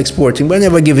about exporting, but I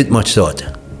never give it much thought.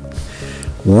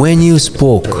 When you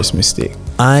spoke, First mistake.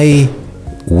 I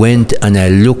went and I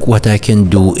looked what I can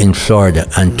do in Florida,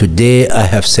 and today I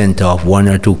have sent off 1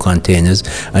 or 2 containers,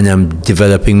 and I'm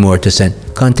developing more to send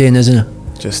containers. You know?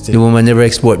 The woman never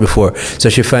export before, so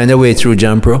she find a way through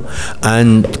Jampro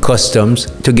and customs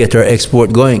to get her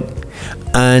export going.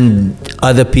 And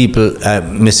other people,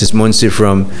 Mrs. Muncie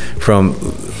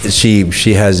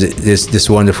she has this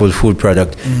wonderful food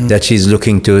product that she's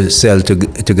looking to sell to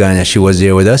Ghana. She was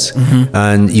there with us,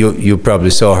 and you probably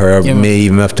saw her, or may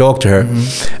even have talked to her.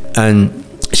 And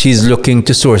she's looking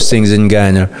to source things in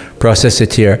Ghana, process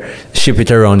it here, ship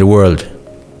it around the world.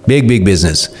 Big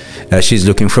business. She's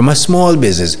looking from a small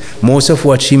business. Most of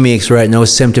what she makes right now,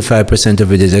 75%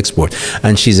 of it is export.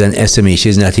 And she's an SME.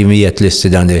 She's not even yet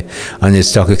listed on the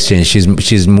stock exchange.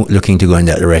 She's looking to go in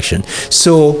that direction.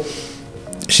 So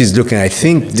she's looking, I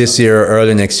think, this year or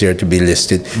early next year to be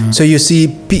listed. So you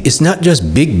see, it's not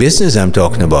just big business I'm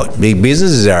talking about. Big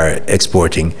businesses are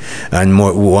exporting, and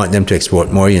more. We want them to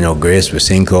export more. You know, Grace,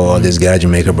 Wisinko, all this guy,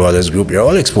 Jamaica Brothers Group, they're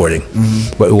all exporting.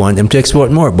 But we want them to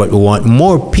export more. But we want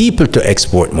more people to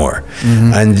export more.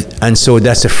 And so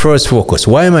that's the first focus.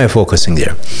 Why am I focusing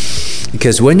there?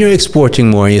 Because when you're exporting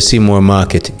more, you see more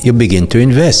market, you begin to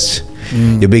invest.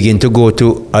 You begin to go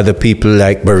to other people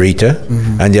like Barita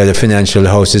and the other financial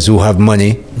houses who have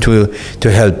money to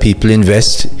help people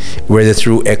invest, whether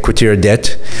through equity or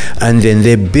debt, and then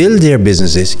they build their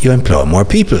businesses. You employ more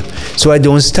people. So I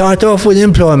don't start off with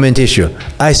employment issue.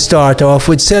 I start off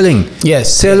with selling.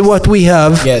 Yes. Sell what we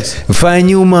have. Yes. Find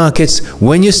new markets.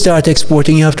 When you start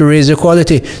exporting, you have to raise the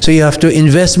quality. So you have to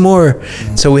invest more.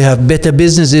 So we have better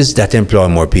businesses that employ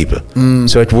more people.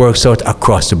 So it works out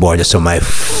across the border. So my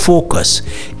focus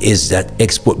is that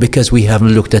export, because we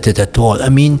haven't looked at it at all. I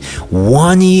mean,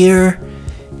 1 year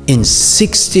in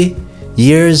 60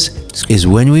 years is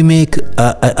when we make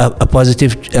a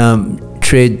positive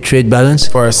trade balance.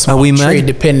 For a small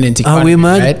trade-dependent economy, are we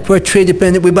mad? right? For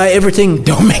trade-dependent, we buy everything.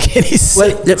 Don't make any sense.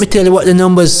 Well, let me tell you what the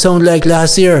numbers sound like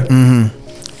last year.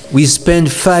 We spent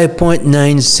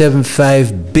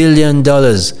 $5.975 billion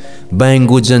buying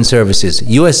goods and services,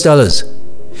 US dollars.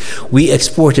 We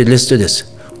exported, listen to this,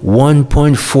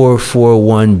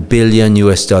 $1.441 billion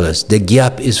US dollars. The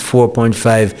gap is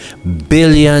 $4.5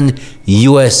 billion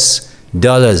US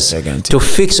dollars. To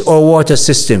fix our water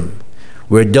system,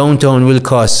 where downtown will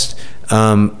cost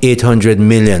 $800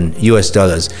 million US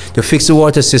dollars. To fix the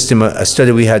water system, a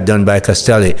study we had done by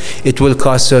Castelli, it will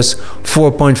cost us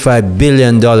 $4.5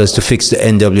 billion to fix the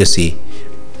NWC,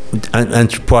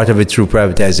 and part of it through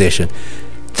privatization.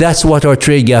 That's what our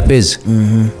trade gap is.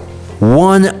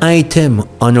 One item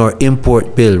on our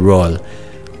import bill, Raul,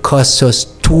 costs us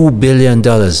 $2 billion.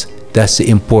 That's the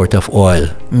import of oil.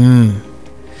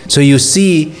 So you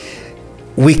see,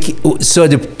 so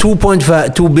the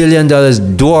 $2 billion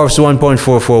dwarfs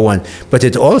 1.441, but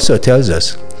it also tells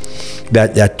us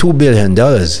that $2 billion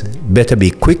better be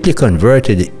quickly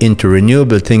converted into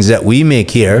renewable things that we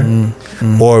make here,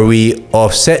 or we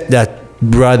offset that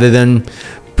rather than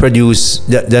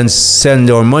send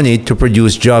our money to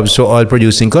produce jobs for oil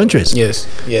producing countries. Yes.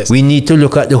 We need to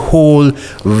look at the whole.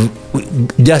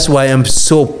 That's why I'm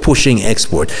so pushing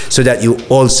export, so that you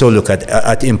also look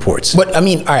at imports. But I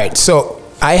mean, all right, so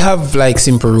I have like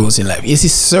simple rules in life. You see,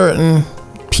 certain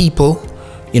people,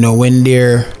 when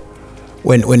they're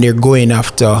going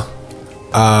after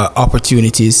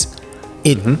opportunities,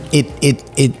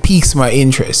 it piques my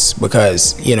interest,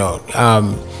 because our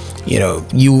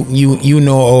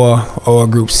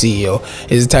group CEO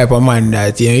is the type of man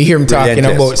that you hear him talking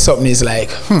about something, is like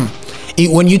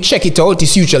when you check it out,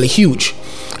 it's usually huge.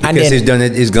 Because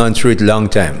he's gone through it long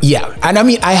time. Yeah, and I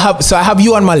mean, I have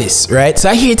you on my list, right? So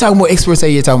I hear you talking about experts,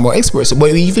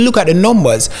 but if you look at the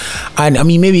numbers, and I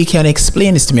mean, maybe you can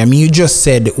explain this to me. I mean, you just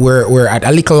said we're at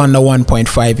a little under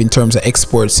 1.5 in terms of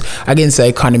exports against the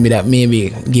economy that maybe,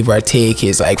 give or take,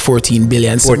 is like 14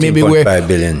 billion. So maybe we're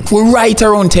right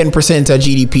around 10% of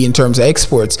GDP in terms of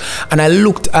exports. And I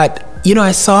looked at,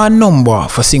 I saw a number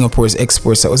for Singapore's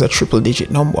exports that was a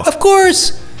triple-digit number. Of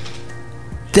course.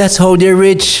 That's how they're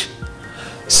rich.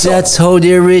 So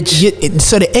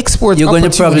the export. You're going to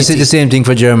probably say the same thing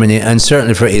for Germany, and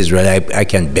certainly for Israel. I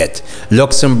can bet.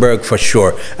 Luxembourg for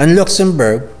sure. And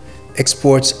Luxembourg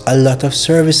exports a lot of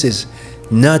services,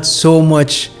 not so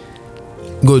much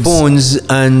goods, phones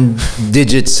and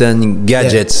digits and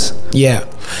gadgets. Yeah.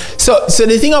 So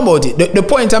the thing about it, the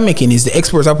point I'm making is the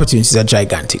export opportunities are a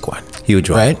gigantic one. Huge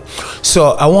one. Right?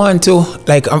 So I want to,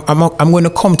 I'm going to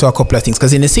come to a couple of things,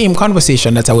 because in the same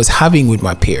conversation that I was having with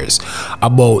my peers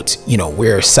about,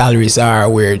 where salaries are,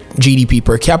 where GDP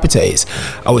per capita is,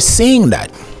 I was saying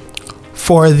that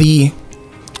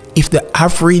if the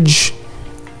average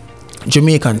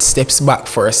Jamaican steps back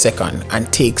for a second and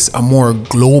takes a more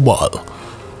global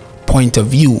point of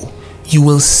view, you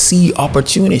will see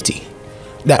opportunity.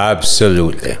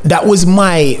 Absolutely. That was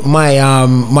my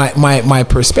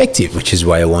perspective. Which is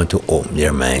why I want to open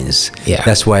their minds. Yeah.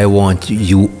 That's why I want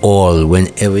you all,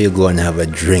 whenever you go and have a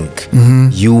drink,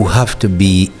 you have to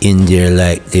be in there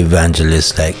like the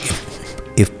evangelist. Like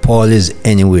if Paul is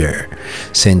anywhere,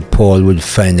 St. Paul would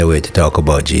find a way to talk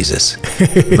about Jesus.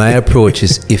 My approach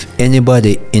is, if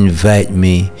anybody invite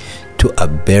me to a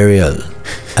burial,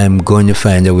 I'm going to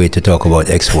find a way to talk about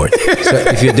export. So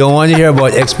if you don't want to hear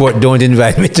about export, don't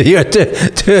invite me to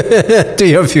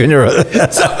your funeral.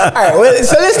 So, all right, well,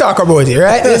 so let's talk about it,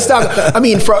 right? Let's talk. I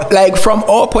mean, from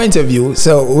our point of view,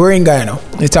 so we're in Guyana.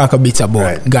 Let's talk a bit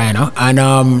about Guyana,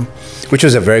 and which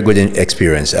was a very good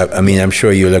experience. I mean, I'm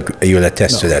sure you'll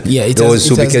attest to that. Yeah,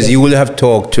 because you will have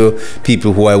talked to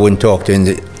people who I wouldn't talk to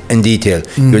in detail.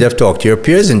 You would have talked to your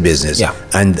peers in business,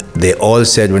 and they all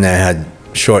said, when I had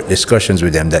short discussions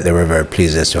with them, that they were very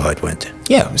pleased as to how it went.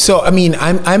 Yeah. So I mean,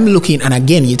 I'm looking, and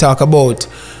again, you talk about.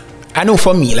 I know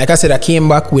for me, like I said, I came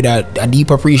back with a deep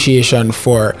appreciation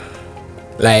for,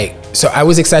 like, So I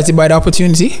was excited by the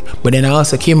opportunity, but then I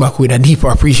also came back with a deeper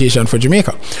appreciation for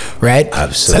Jamaica, right?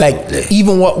 Absolutely. So like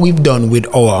even what we've done with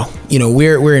our,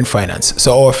 we're in finance,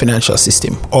 so our financial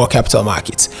system, our capital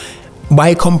markets.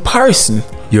 By comparison,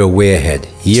 you're way ahead,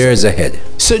 years ahead.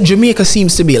 So Jamaica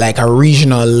seems to be like a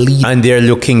regional leader, and they're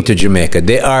looking to Jamaica.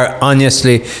 They are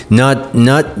honestly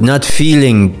not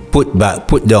feeling put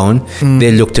down.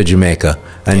 They look to Jamaica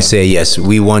and say, yes,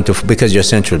 we want to, because your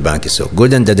central bank is so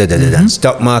good, and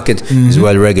stock market is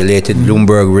well regulated.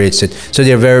 Bloomberg rates it, so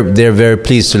they're very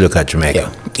pleased to look at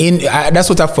Jamaica. That's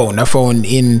what I found. I found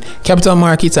in capital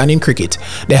markets and in cricket,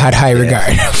 they had high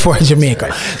regard for Jamaica.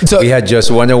 Right. So we had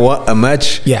just won a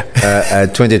match.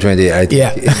 At 2020.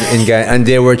 In Ghana, and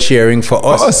they were cheering for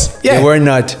us. They were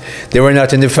not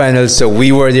in the finals, so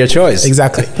we were their choice.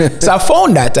 Exactly. So I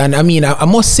found that, and I mean, I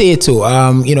must say too,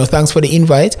 thanks for the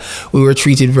invite. We were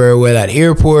treated very well at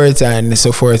airports and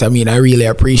so forth. I mean, I really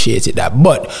appreciated that.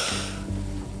 But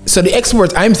so the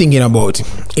export I'm thinking about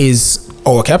is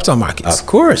our capital markets. Of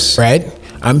course. Right?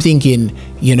 I'm thinking,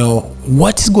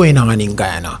 what is going on in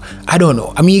Guyana? I don't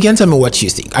know. I mean, you can tell me what you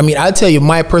think. I mean, I'll tell you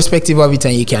my perspective of it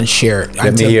and you can share.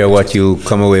 Let me hear what you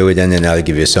come away with, and then I'll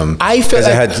give you some. Because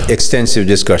I had extensive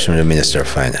discussion with the Minister of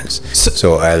Finance.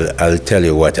 So I'll tell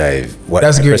you what my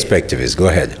perspective is. Go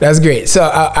ahead. That's great. So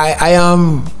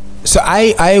I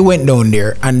went down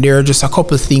there, and there are just a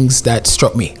couple of things that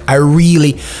struck me.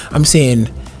 I'm saying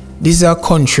this is a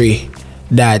country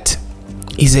that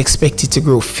is expected to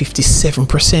grow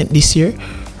 57% this year,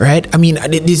 right? I mean,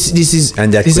 this is,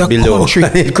 and that this could be low.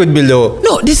 It could be low.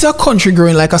 No, this is a country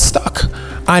growing like a stock.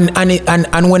 And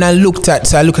when I looked at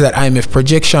IMF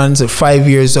projections of 5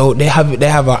 years out, they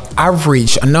have a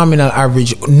nominal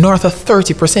average north of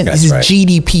 30%. This is right.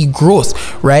 GDP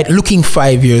growth, right? Looking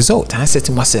 5 years out. And I said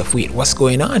to myself, wait, what's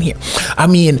going on here? I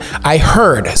mean, I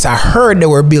heard they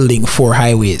were building 4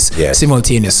 highways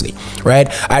simultaneously, right?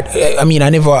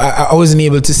 I wasn't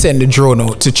able to send the drone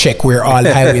out to check where all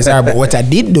the highways are, but what I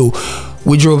did do,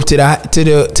 we drove to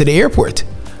the airport,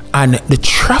 and the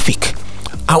traffic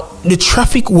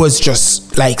was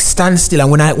just like standstill.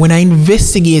 And when I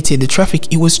investigated the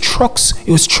traffic, it was trucks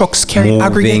carrying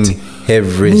aggregate,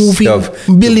 stuff,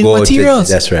 building materials.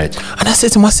 That's right. And I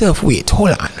said to myself, wait,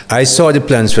 hold on. I saw the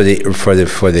plans for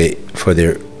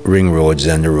the ring roads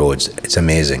and the roads. It's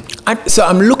amazing. And so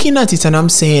I'm looking at it and I'm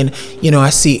saying,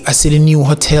 I see the new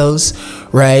hotels,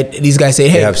 right? These guys say,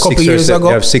 hey, a couple years ago,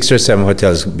 they have 6 or 7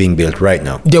 hotels being built right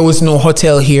now. There was no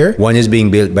hotel here. One is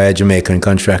being built by a Jamaican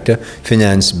contractor,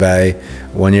 financed by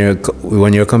one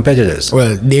of your competitors.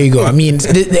 Well, there you go. I mean,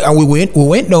 we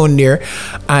went down there,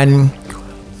 and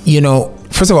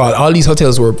first of all these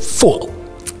hotels were full.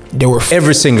 They were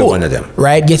every single one of them,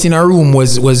 right? Getting a room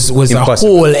was a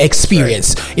whole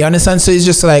experience. Right. You understand? So it's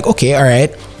just like, okay, all right.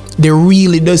 There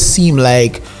really does seem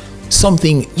like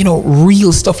something,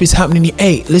 real stuff is happening here.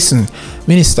 Hey, listen,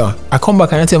 Minister, I come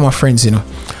back and I tell my friends, and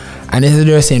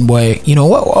they're saying, boy,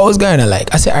 what was Guyana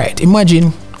like? I said, all right,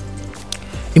 imagine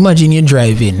you're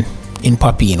driving in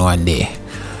Papine one day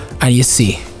and you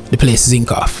see the place is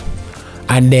zinc off,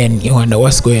 and then you wonder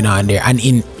what's going on there, and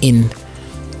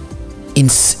in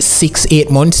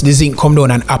 6-8 months, the zinc come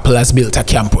down and Apple has built a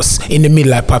campus in the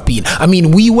middle of Papine. I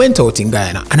mean, we went out in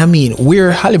Guyana, and I mean,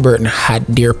 where Halliburton had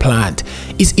their plant,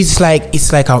 it's like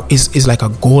a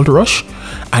gold rush,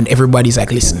 and everybody's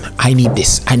like, listen, I need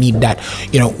this, I need that.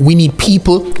 We need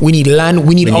people, we need land,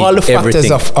 we need all the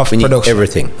factors of production.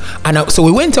 Everything. And so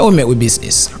we went out and met with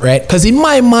business, right? Because in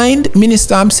my mind,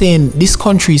 Minister, I'm saying this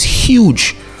country is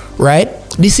huge, right?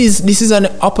 This is an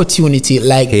opportunity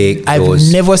like I've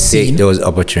never seen. Take those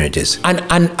opportunities. And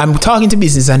I'm talking to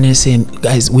business, and they're saying,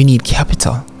 guys, we need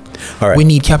capital. All right. We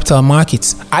need capital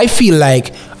markets. I feel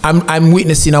like I'm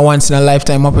witnessing a once in a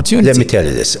lifetime opportunity. Let me tell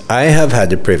you this. I have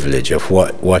had the privilege of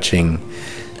watching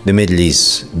the Middle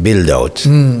East build out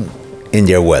in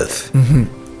their wealth. Mm-hmm.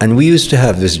 And we used to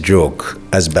have this joke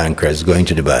as bankers going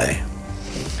to Dubai,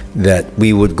 that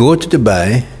we would go to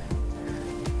Dubai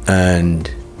and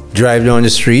drive down the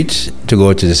street to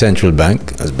go to the central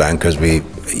bank. As bankers,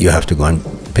 you have to go and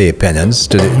pay penance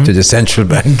to the central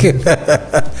bank.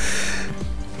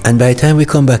 And by the time we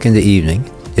come back in the evening,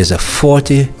 there's a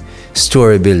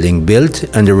 40-story building built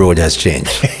and the road has changed.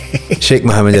 Sheikh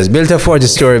Mohammed has built a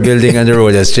 40-story building and the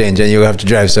road has changed, and you have to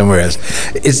drive somewhere else.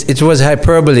 It was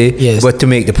hyperbole, yes, but to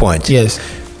make the point. Yes.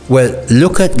 Well,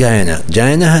 look at Guyana.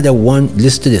 Guyana had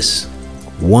listen to this,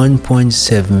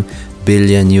 $1.7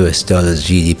 billion US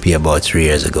GDP about 3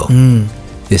 years ago.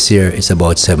 This year it's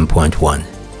about 7.1.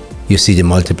 You see the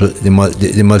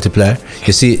multiplier.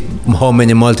 You see how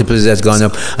many multiples that's gone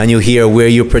up, and you hear where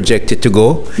you're projected to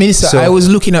go. Minister, so, I was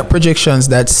looking at projections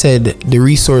that said the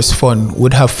resource fund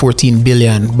would have 14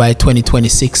 billion by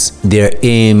 2026. Their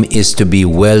aim is to be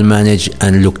well managed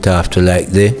and looked after, like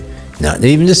not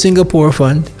even the Singapore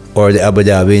fund or the Abu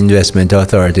Dhabi Investment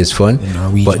Authorities fund,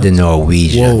 but the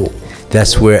Norwegian. Whoa.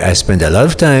 That's where I spent a lot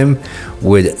of time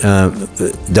with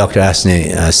Dr.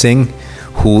 Asne Singh,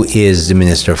 who is the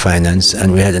Minister of Finance,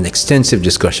 and we had an extensive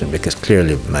discussion because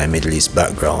clearly my Middle East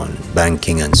background,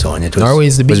 banking and so on, it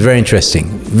was very interesting,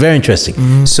 very interesting.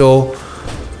 Mm-hmm. So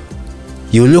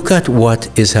you look at what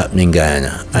is happening in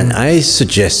Guyana, and I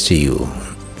suggest to you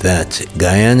that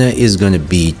Guyana is going to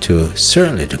be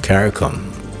certainly to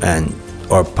CARICOM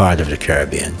or part of the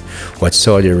Caribbean, what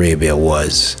Saudi Arabia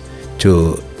was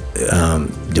to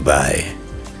Dubai,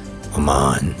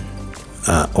 Oman,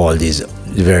 all these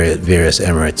various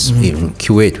Emirates, mm-hmm. even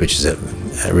Kuwait, which is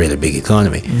a really big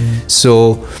economy. Mm-hmm.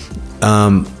 So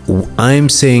I'm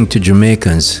saying to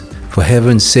Jamaicans, for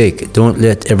heaven's sake, don't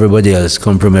let everybody else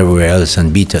come from everywhere else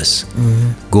and beat us.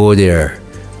 Mm-hmm. Go there,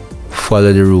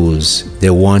 follow the rules. They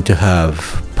want to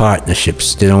have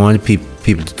partnerships. They don't want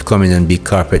people to come in and be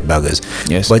carpetbaggers.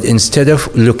 Yes. But instead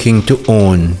of looking to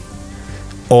own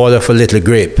all of a little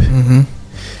grape, mm-hmm.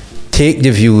 take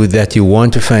the view that you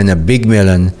want to find a big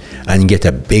melon and get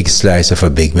a big slice of a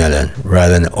big melon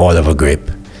rather than all of a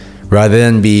grape. Rather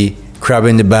than be crab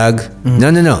in the bag.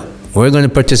 Mm-hmm. No. We're going to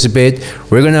participate.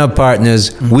 We're going to have partners.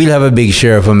 Mm-hmm. We'll have a big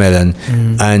share of a melon,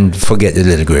 mm-hmm. and forget the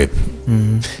little grape.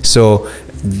 Mm-hmm. So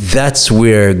that's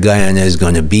where Guyana is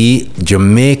going to be.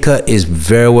 Jamaica is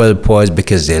very well poised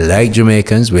because they like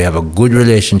Jamaicans. We have a good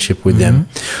relationship with mm-hmm. them.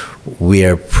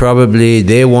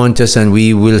 They want us, and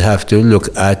we will have to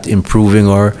look at improving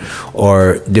our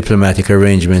diplomatic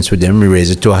arrangements with them. We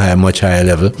raise it to a much higher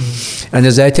level. Mm-hmm. And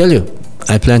as I tell you,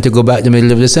 I plan to go back the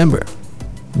middle of December,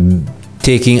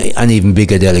 taking an even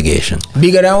bigger delegation.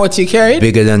 Bigger than what you carried?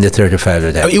 Bigger than the 35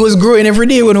 that I had. It was growing every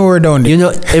day when we were down there. You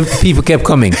know, people kept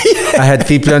coming. I had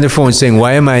people on the phone saying,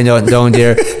 why am I not down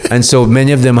there? And so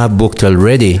many of them have booked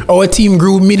already. Our team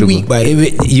grew midweek by the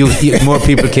way. More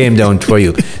people came down for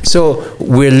you. So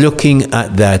we're looking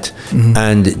at that, mm-hmm.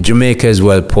 and Jamaica is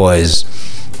well poised.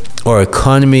 Our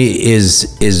economy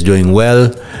is doing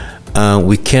well.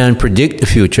 We can't predict the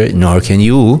future, nor can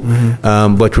you,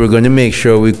 mm-hmm. But we're going to make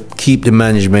sure we keep the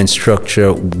management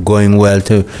structure going well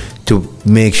to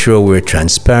make sure we're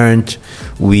transparent.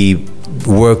 We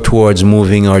work towards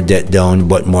moving our debt down,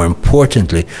 but more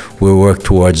importantly, we work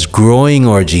towards growing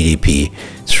our GDP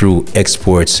through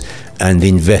exports and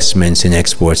investments in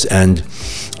exports. And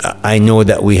I know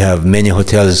that we have many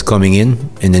hotels coming in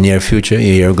the near future.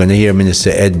 You're going to hear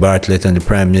Minister Ed Bartlett and the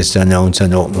Prime Minister announce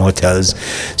and open hotels.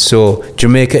 So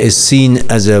Jamaica is seen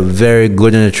as a very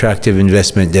good and attractive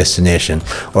investment destination.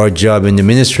 Our job in the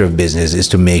Ministry of Business is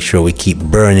to make sure we keep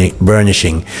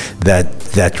burnishing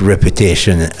that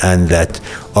reputation and that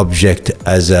object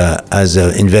as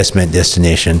a investment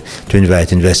destination to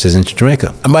invite investors into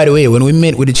Jamaica. And by the way, when we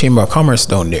met with the Chamber of Commerce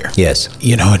down there, yes,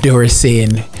 they were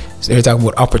saying, they were talking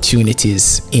about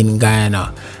opportunities in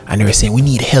Guyana, and they were saying we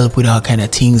need help with all kind of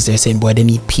things. They're saying, boy, they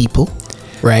need people,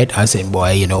 right? I said,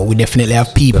 boy, we definitely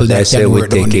have people that can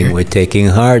work down there. We're taking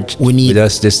heart with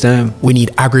us this time. We need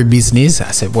agribusiness.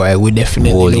 I said, boy, we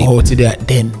definitely know how to do that.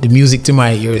 Then the music to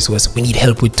my ears was, we need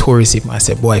help with tourism. I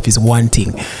said, boy, if it's one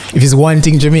thing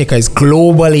Jamaica is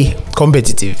globally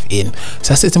competitive in.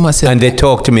 So I said to myself, and they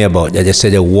talked to me about that. They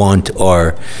said they want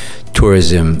our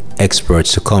tourism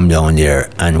experts to come down there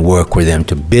and work with them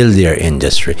to build their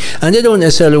industry. And they don't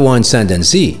necessarily want sand and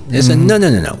sea. They said,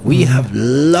 no. We have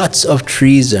lots of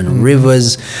trees and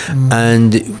rivers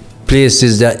and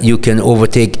places that you can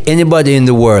overtake anybody in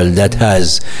the world that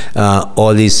has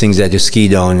all these things that you ski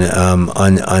down in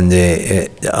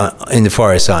the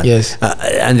forest on. Yes.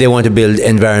 And they want to build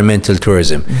environmental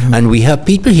tourism. Mm-hmm. And we have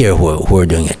people here who are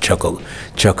doing it, Chucker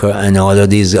and all of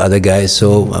these other guys.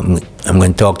 So I'm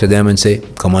going to talk to them and say,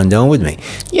 come on down with me.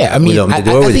 Yeah, I mean, I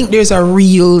think there's a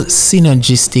real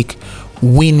synergistic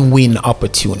win-win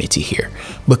opportunity here.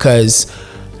 Because,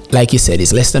 like you said,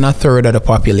 it's less than a third of the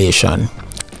population,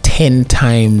 10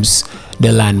 times the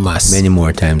landmass. Many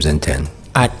more times than 10.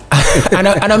 And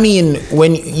I mean,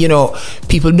 when,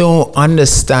 people don't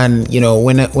understand,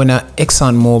 when a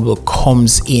ExxonMobil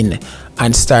comes in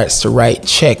and starts to write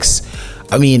checks,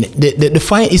 I mean, the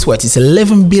fine is what? It's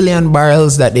 11 billion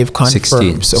barrels that they've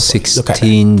confirmed.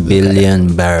 16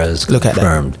 billion barrels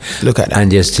confirmed. Look at that.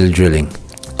 And they're still drilling.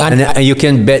 And you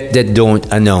can bet they don't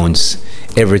announce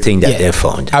everything that they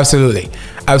found. Absolutely.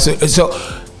 So,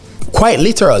 quite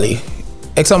literally,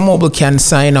 ExxonMobil can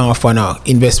sign off on an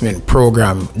investment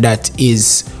program that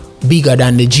is bigger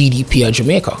than the GDP of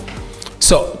Jamaica.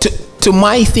 So to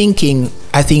my thinking,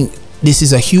 I think this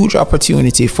is a huge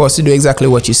opportunity for us to do exactly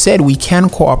what you said. We can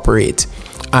cooperate,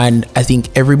 and I think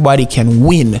everybody can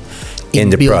win in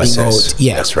the building process. Out.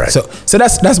 Yeah, that's right. So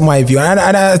that's my view, and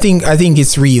I think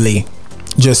it's really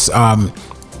just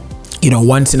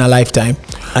once in a lifetime.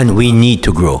 And we need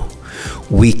to grow.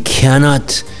 We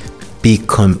cannot be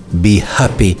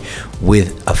happy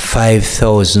with a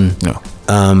 5,000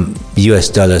 US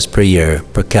dollars per year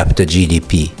per capita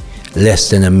GDP, less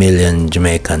than $1 million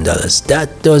Jamaican dollars.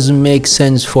 That doesn't make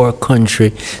sense for a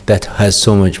country that has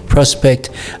so much prospect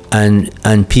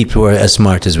and people who are as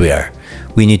smart as we are.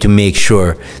 We need to make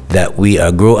sure that we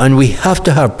are grow, and we have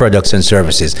to have products and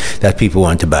services that people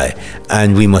want to buy,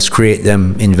 and we must create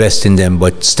them, invest in them,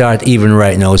 but start even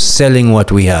right now selling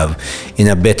what we have in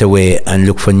a better way and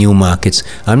look for new markets.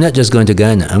 I'm not just going to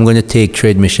Ghana. I'm going to take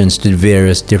trade missions to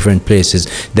various different places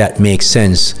that make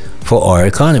sense for our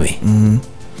economy. Mm-hmm.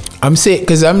 I'm saying,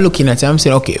 because I'm looking at it, I'm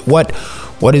saying, okay, what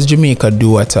does Jamaica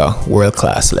do at a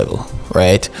world-class level,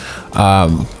 right?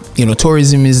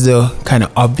 Tourism is the kind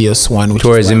of obvious one.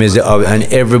 Tourism is and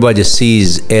everybody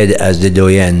sees Ed as the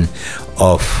doyen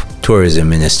of tourism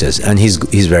ministers, and he's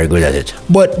very good at it.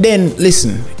 But then,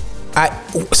 listen,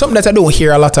 something that I don't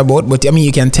hear a lot about, but I mean,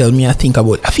 you can tell me, I think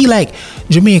about. I feel like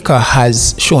Jamaica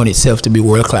has shown itself to be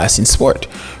world-class in sport,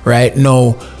 right?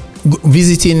 Now,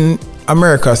 visiting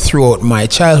America throughout my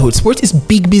childhood, sport is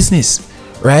big business.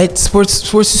 Right,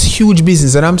 sports is huge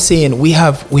business, and I'm saying we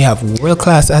have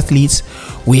world-class athletes,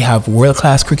 we have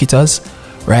world-class cricketers,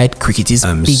 right? Cricket is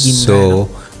I'm big in so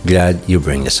Ghana. glad you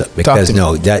bring this up, because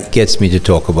that gets me to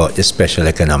talk about the special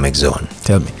economic zone.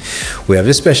 Tell me. We have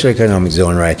the special economic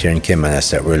zone right here in Caymanas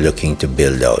that we're looking to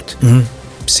build out,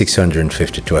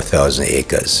 650 to 1,000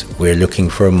 acres. We're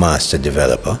looking for a master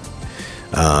developer.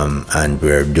 And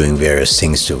we're doing various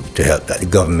things to help that. The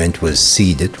government will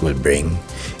seed it, will bring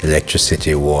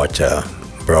electricity, water,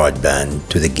 broadband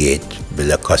to the gate, build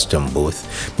a custom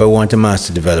booth. But we want a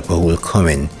master developer who will come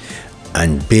in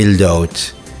and build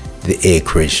out the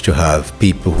acreage to have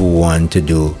people who want to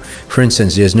do. For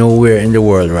instance, there's nowhere in the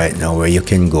world right now where you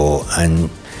can go on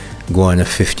a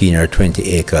 15 or 20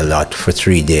 acre lot for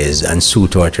 3 days and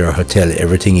suit out your hotel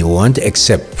everything you want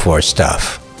except for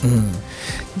staff.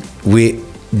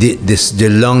 The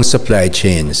long supply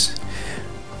chains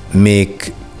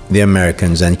make the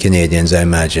Americans and Canadians, I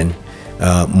imagine,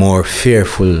 more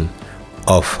fearful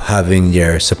of having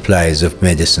their supplies of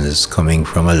medicines coming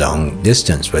from a long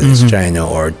distance, whether it's China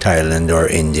or Thailand or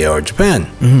India or Japan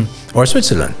or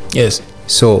Switzerland. Yes.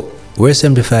 So we're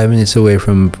 75 minutes away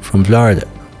from Florida.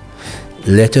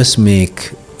 Let us make,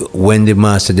 when the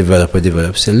master developer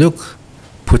develops, say, look,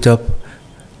 put up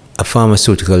a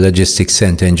pharmaceutical logistics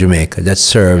center in Jamaica that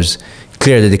serves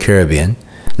clearly the Caribbean,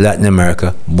 Latin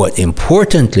America, but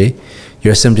importantly,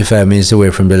 you're 75 minutes away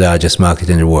from the largest market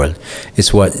in the world.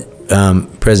 It's what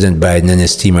President Biden and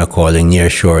his team are calling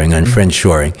nearshoring and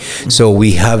friendshoring. So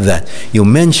we have that. You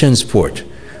mentioned sport.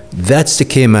 That's the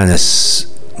Caymanas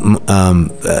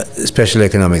Special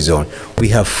Economic Zone. We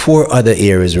have 4 other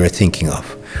areas we're thinking of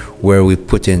where we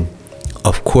put in,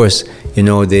 of course,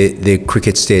 the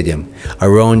cricket stadium.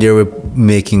 Around there, we're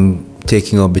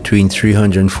taking up between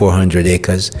 300 and 400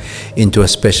 acres into a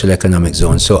special economic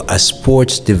zone. So a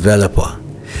sports developer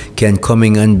can come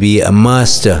in and be a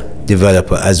master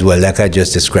developer as well, like I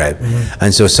just described.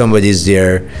 And so somebody's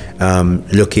there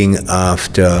looking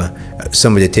after,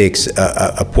 somebody takes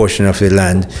a portion of the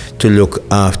land to look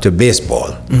after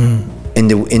baseball. In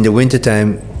the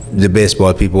wintertime, the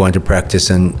baseball people want to practice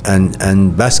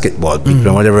and basketball people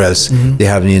and whatever else they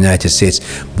have in the United States.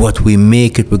 But we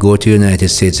go to the United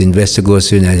States, investor goes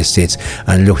to the United States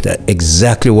and look at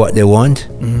exactly what they want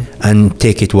and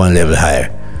take it one level higher.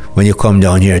 When you come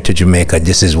down here to Jamaica,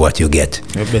 this is what you get.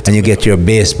 And you get your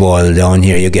baseball down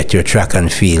here, you get your track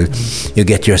and field, you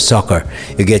get your soccer,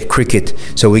 you get cricket.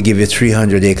 So we give you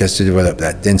 300 acres to develop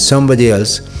that. Then somebody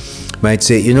else might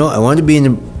say, I want to be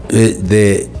in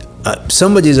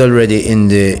somebody's already in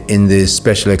the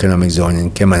special economic zone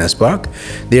in Caymanas Park.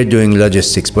 They're doing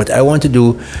logistics, but I want to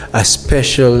do a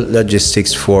special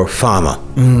logistics for farmer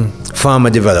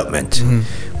development,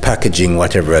 packaging,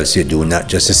 whatever else you do, not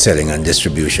just the selling and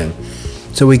distribution.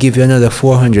 So we give you another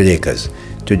 400 acres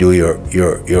to do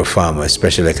your farmer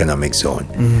special economic zone.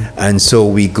 And so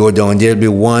we go down. There'll be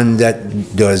one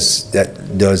that does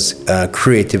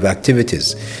creative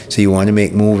activities. So you want to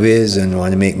make movies and you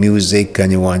want to make music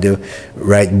and you want to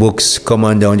write books, come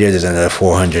on down there. There's another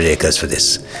 400 acres for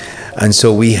this. And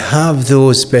so we have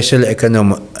those special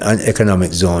economic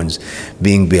economic zones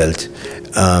being built,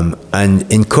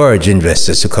 and encourage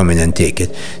investors to come in and take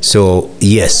it. So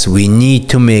yes, we need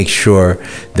to make sure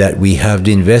that we have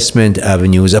the investment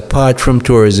avenues apart from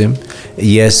tourism.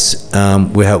 Yes,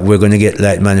 we're going to get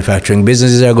light manufacturing.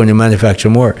 Businesses are going to manufacture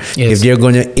more. Yes.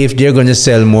 If they're going to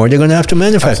sell more, they're going to have to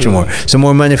manufacture more. So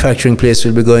more manufacturing places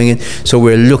will be going in. So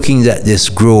we're looking at this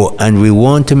grow, and we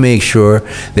want to make sure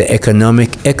the economic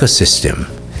ecosystem,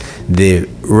 the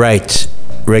right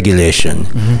regulation,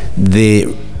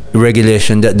 the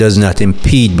regulation that does not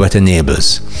impede but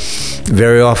enables.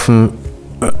 Very often,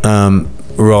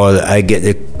 Raul, I get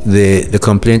the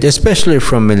complaint, especially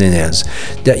from millennials,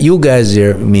 that you guys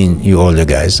here, I mean you older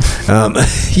guys,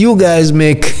 you guys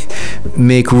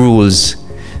make rules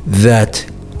that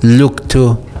look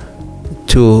to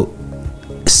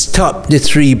stop the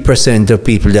 3% of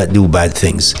people that do bad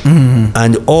things.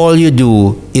 And all you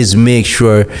do is make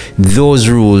sure those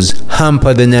rules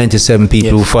hamper the 97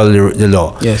 people who follow the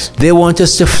law. Yes. They want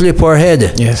us to flip our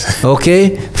head. Yes.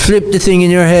 Okay? Flip the thing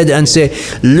in your head and say,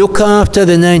 look after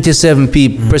the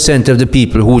 97% of the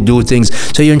people who do things.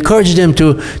 So you encourage them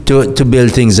to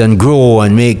build things and grow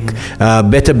and make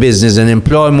better business and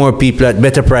employ more people at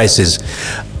better prices.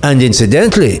 And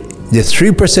incidentally, the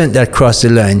 3% that cross the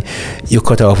line, you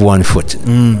cut off one foot,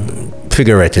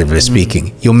 figuratively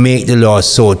speaking. You make the law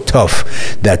so tough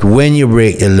that when you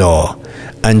break the law,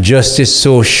 and justice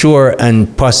so sure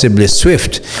and possibly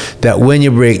swift, that when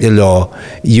you break the law,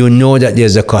 you know that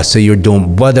there's a cost, so you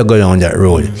don't bother go down that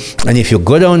road. And if you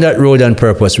go down that road on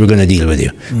purpose, we're going to deal with you.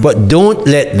 But don't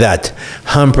let that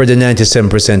hamper the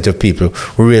 97% of people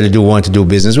who really do want to do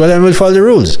business well and will follow the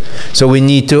rules. So we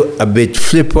need to a bit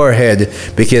flip our head,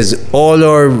 because all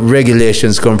our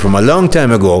regulations come from a long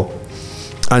time ago,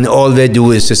 and all they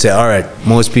do is to say, all right,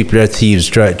 most people are thieves,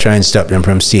 try and stop them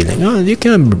from stealing. No, you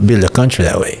can't build a country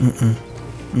that way.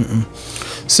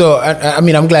 So, I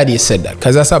mean, I'm glad you said that,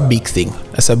 because that's a big thing.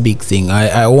 That's a big thing.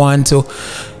 I want to,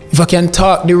 if I can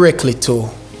talk directly to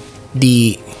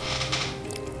the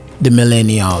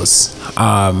millennials,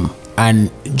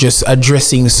 and just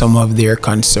addressing some of their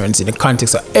concerns in the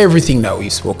context of everything that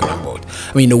we've spoken about.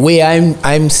 I mean, the way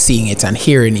I'm seeing it and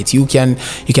hearing it, you can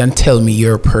tell me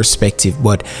your perspective,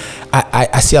 but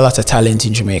I see a lot of talent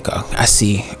in Jamaica. I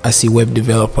see web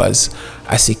developers.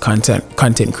 I see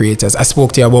content creators. I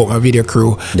spoke to you about my video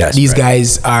crew. These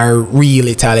guys are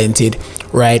really talented,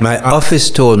 right? My office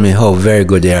told me how very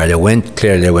good they are. They went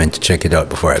to check it out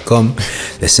before I come.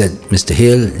 They said, Mr.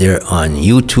 Hill, they're on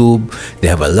YouTube. They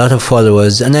have a lot of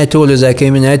followers. And I told as I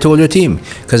came in, I told your team,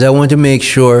 because I want to make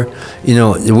sure,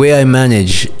 the way I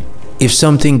manage, if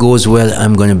something goes well,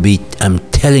 I'm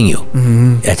telling you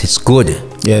that it's good.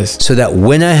 Yes. So that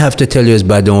when I have to tell you it's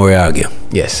bad, don't worry, argue.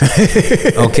 Yes.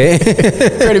 Okay?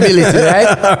 Credibility,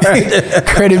 right?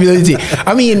 Credibility.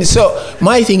 I mean, so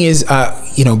my thing is,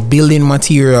 building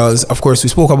materials. Of course, we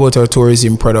spoke about our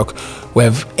tourism product. We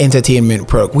have entertainment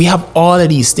product. We have all of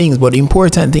these things, but the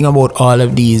important thing about all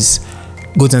of these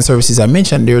goods and services I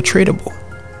mentioned, they're tradable,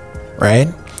 right?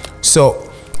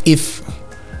 So if,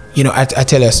 I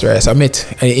tell you a story. So I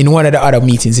met in one of the other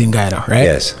meetings in Ghana, right?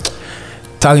 Yes.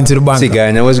 Talking to the bank. See,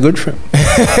 Ghana was good for him.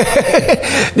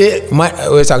 We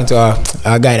were talking to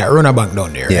a guy that run a bank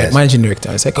down there, yes. Right? Managing director.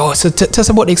 I was like, so tell us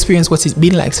about the experience, what's it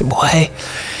been like? I said, boy,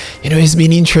 it's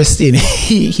been interesting.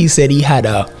 He said he had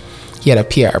a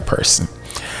PR person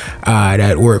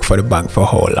that worked for the bank for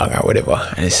how long or whatever.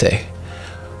 And he said,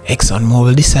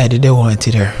 ExxonMobil decided they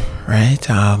wanted her, right?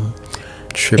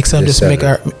 Exxon just make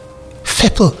her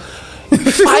FEPL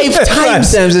 5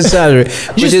 times the salary,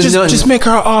 just make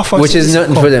her offer, which is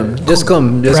nothing for them. Just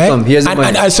come. Here's the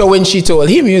money. And so when she told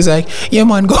him, he was like, "Yeah,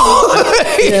 man, go."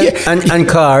 and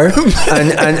car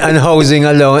and housing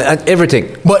allowance and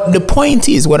everything. But the point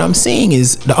is, what I'm saying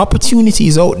is, the opportunity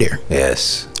is out there.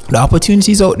 Yes, the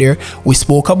opportunity is out there. We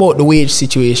spoke about the wage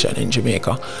situation in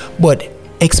Jamaica, but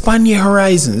expand your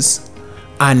horizons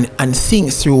and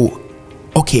think through.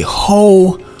 Okay,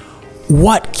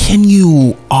 what can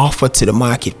you offer to the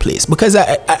marketplace? Because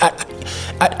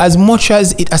as much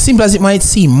as as simple as it might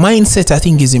seem, mindset I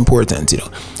think is important,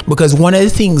 because one of the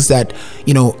things that,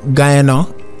 Guyana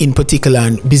in particular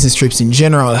and business trips in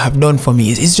general have done for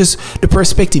me is just the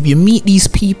perspective. You meet these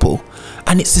people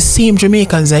and it's the same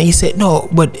Jamaicans, and you say, no,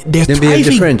 but they're thriving.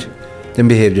 They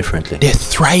behave differently. They're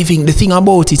thriving. The thing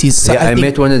about it is... I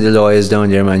met one of the lawyers down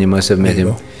there, man. You must have met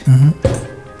him.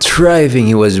 Thriving.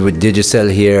 He was with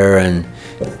Digicel here and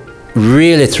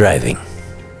really thriving.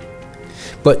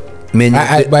 But by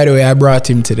the way, I brought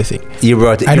him to the thing. You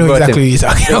brought it. I know exactly what you're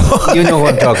talking about. You know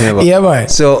what I'm talking about. Yeah, man.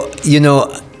 So,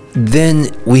 then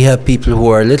we have people who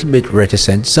are a little bit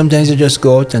reticent. Sometimes they just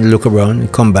go out and look around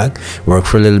and come back, work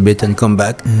for a little bit and come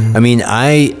back. I mean,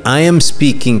 I am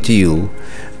speaking to you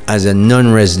as a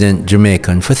non-resident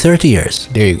Jamaican for 30 years.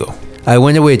 There you go. I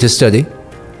went away to study.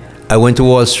 I went to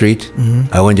Wall Street.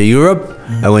 I went to Europe.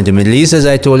 I went to Middle East, as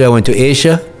I told you. I went to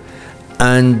Asia.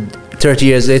 And 30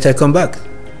 years later, I come back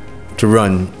to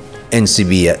run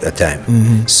NCB at the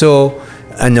time. So,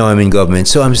 and now I'm in government.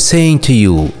 So I'm saying to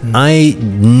you, I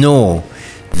know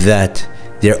that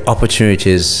there are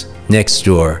opportunities next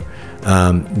door.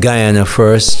 Guyana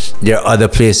first. There are other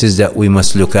places that we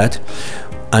must look at.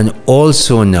 And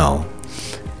also now,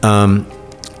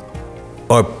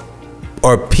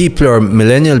 our people, our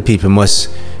millennial people must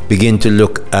begin to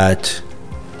look at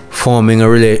forming a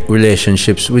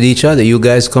relationships with each other. You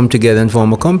guys come together and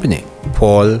form a company.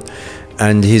 Paul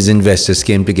and his investors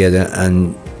came together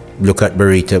and look at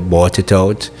Barita, bought it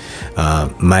out.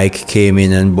 Mike came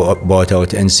in and bought out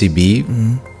NCB.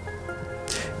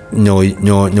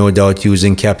 No doubt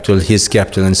using capital, his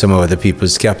capital and some of other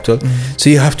people's capital. So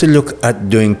you have to look at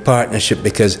doing partnership,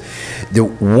 because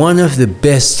one of the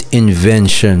best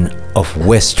invention of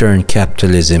Western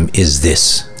capitalism is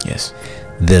this. Yes.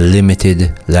 The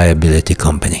limited liability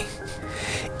company.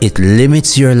 It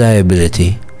limits your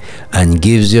liability and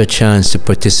gives you a chance to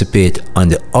participate on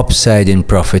the upside in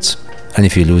profits. And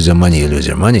if you lose your money, you lose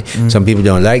your money. Some people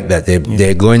don't like that.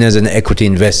 They're going as an equity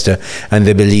investor and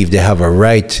they believe they have a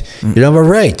right. You don't have a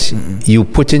right. You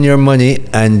put in your money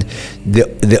and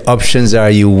the options are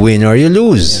you win or you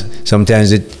lose.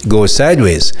 Sometimes it goes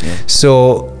sideways.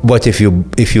 So, but if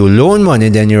you loan money,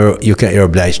 then you're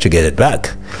obliged to get it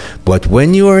back. But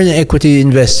when you are an equity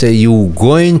investor, you're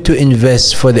going to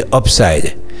invest for the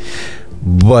upside.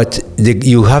 But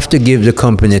you have to give the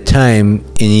company time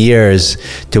in years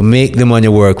to make the money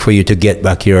work for you to get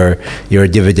back your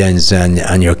dividends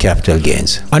and your capital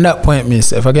gains. On that point,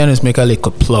 Minister, if I can just make a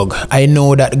little plug, I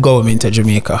know that the government of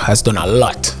Jamaica has done a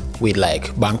lot with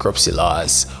like bankruptcy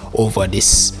laws over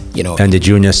this, you know. And the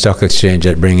junior stock exchange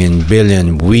that bring in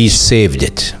billion, we saved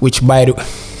it. Which by the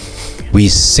we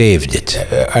saved it.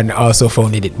 And also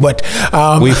founded it. But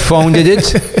we founded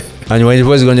it. And when it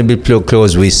was going to be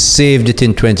closed, we saved it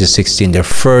in 2016. The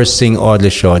first thing Audley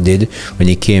Shaw did when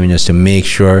he came in was to make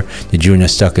sure the junior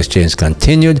stock exchange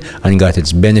continued and got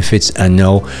its benefits. And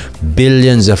now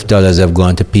billions of dollars have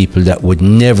gone to people that would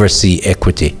never see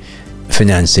equity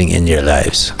financing in their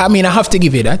lives. I mean, I have to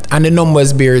give you that, and the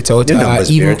numbers bear it out.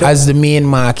 Even as the main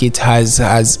market has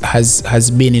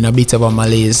been in a bit of a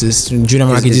malaise, this junior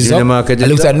market is up. I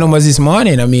looked at the numbers this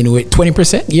morning. I mean, with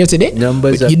 20% year to date,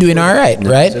 you're doing all right,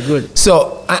 right? Good.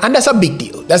 So, and that's a big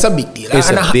deal. That's a big deal. It's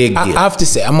a big deal. I have to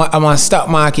say, I'm a stock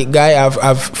market guy.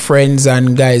 I've friends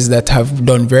and guys that have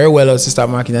done very well out the stock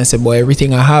market, and I said, boy,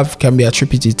 everything I have can be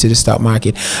attributed to the stock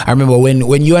market. I remember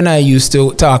when you and I used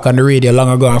to talk on the radio long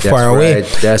ago and far away.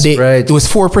 That's right. It was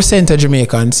 4% of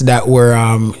Jamaicans that were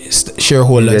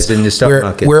shareholders. In the stock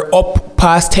market. We're up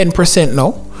past 10%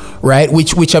 now, right?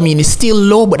 Which I mean is still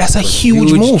low, but that's a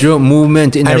huge move.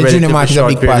 Movement in and the junior market is a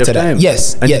big part of that.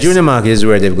 Yes, and the junior market is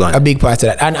where they've gone. A big part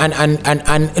of that. And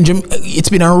it's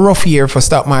been a rough year for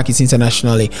stock markets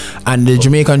internationally, and the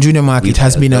Jamaican junior market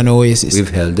has been an oasis. We've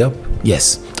held up.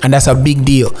 Yes, and that's a big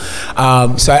deal.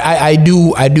 So I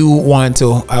do want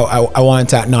to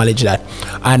acknowledge that,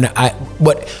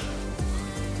 but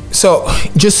so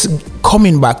just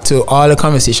coming back to all the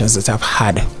conversations that I've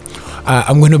had,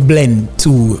 I'm going to blend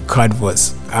two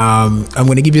convos. I'm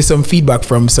going to give you some feedback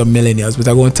from some millennials, but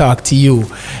I'm going to talk to you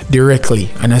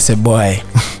directly. And I said, boy,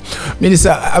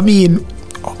 Minister, I mean,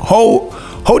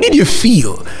 how did you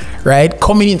feel? Right,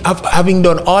 coming in, having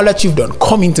done all that you've done,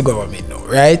 coming to government now,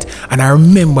 right? And I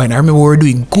remember we were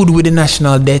doing good with the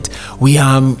national debt. We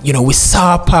we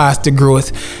saw past the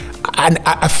growth, and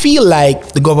I feel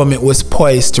like the government was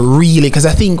poised to really, because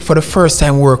I think for the first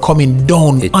time we were coming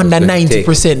down under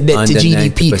 90% debt to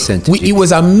GDP. It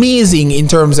was amazing in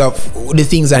terms of the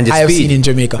things that I have seen in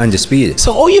Jamaica. And the speed.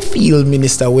 So how you feel,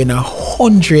 Minister, when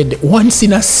 100 once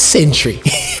in a century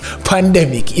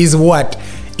pandemic is what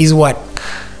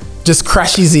just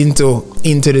crashes into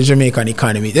the Jamaican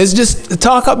economy? Let's just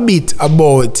talk a bit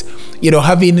about,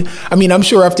 having, I mean, I'm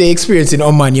sure after experiencing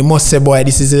Oman, you must say, boy,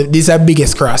 this is our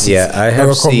biggest crisis. Yeah, I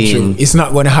have seen. It's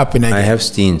not going to happen again. I have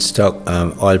seen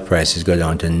oil prices go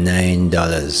down to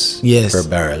 $9 per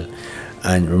barrel.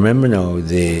 And remember now,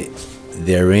 the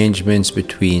arrangements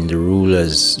between the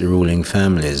ruling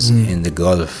families in the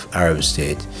Gulf Arab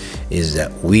state is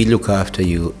that we look after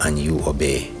you and you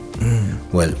obey.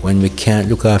 Well, when we can't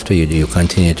look after you, do you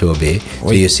continue to obey?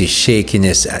 So you see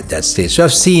shakiness at that stage. So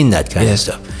I've seen that kind of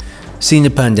stuff. seeing the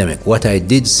pandemic, what I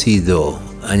did see though,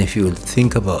 and if you would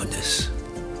think about this,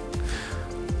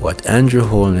 what Andrew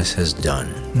Holness has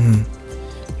done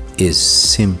is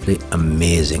simply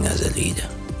amazing as a leader.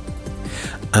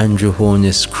 Andrew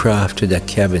Holness crafted a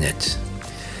cabinet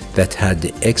that had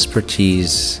the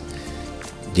expertise,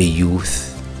 the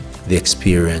youth, the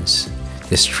experience,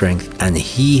 the strength, and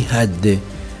he had the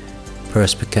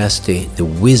perspicacity, the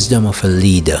wisdom of a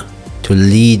leader to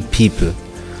lead people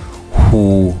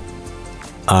who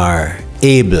are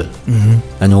able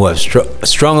and who have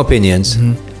strong opinions,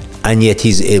 and yet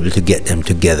he's able to get them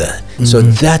together. So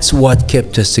that's what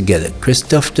kept us together. Chris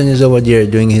Tufton is over there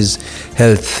doing his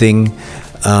health thing.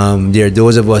 There are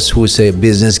those of us who say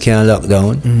business can't lock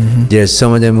down. There's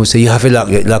some of them who say you have to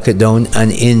lock it down,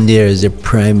 and in there is the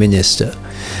Prime Minister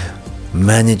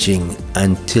managing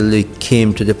until it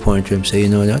came to the point where him say, you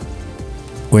know what,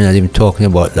 we're not even talking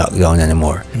about lockdown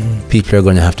anymore. People are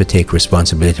going to have to take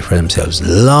responsibility for themselves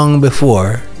long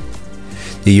before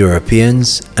the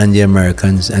Europeans and the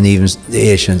Americans and even the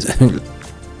Asians.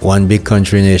 One big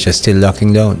country in Asia still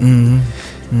locking down.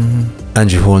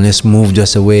 Andrew Holness moved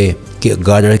us away,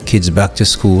 got our kids back to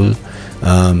school,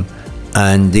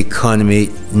 and the economy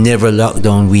never locked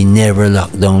down. We never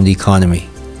locked down the economy.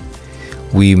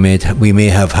 We may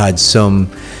have had some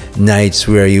nights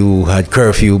where you had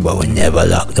curfew, but we never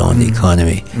locked down the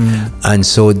economy. And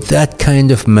so that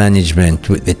kind of management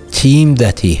with the team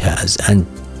that he has, and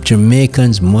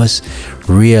Jamaicans must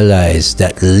realize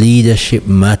that leadership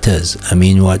matters. I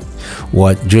mean,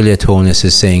 what Juliet Holness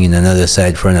is saying in Another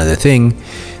Side for Another Thing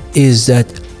is that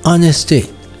honesty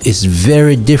is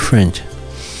very different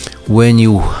when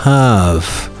you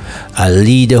have a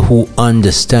leader who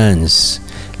understands,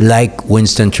 like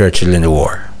Winston Churchill in the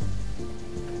war.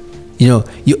 You know,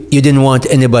 you didn't want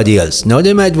anybody else. Now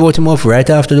they might vote him off right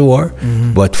after the war,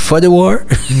 but for the war,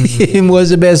 him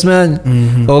was the best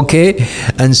man. Okay?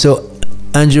 And so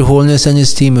Andrew Holness and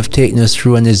his team have taken us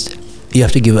through, and you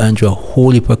have to give Andrew a whole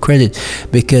heap of credit,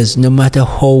 because no matter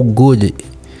how good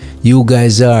you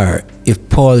guys are, if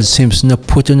Paul Simpson not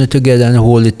putting it together and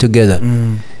hold it together,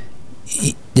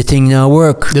 the thing now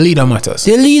work. The leader matters.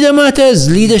 The leader matters.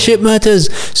 Leadership matters.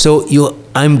 So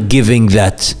I'm giving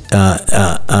that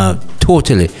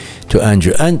totally to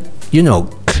Andrew. And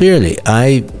clearly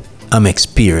I'm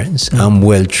experienced. I'm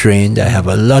well trained. I have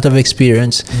a lot of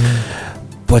experience.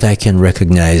 But I can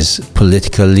recognize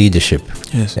political leadership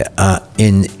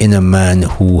in a man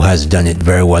who has done it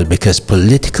very well. Because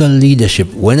political leadership,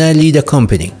 when I lead a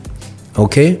company,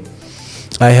 okay,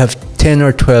 I have 10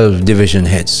 or 12 division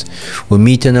heads. We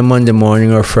meet on a Monday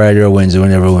morning or Friday or Wednesday,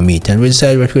 whenever we meet, and we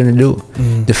decide what we're going to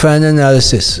do. The final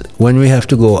analysis, when we have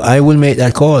to go, I will make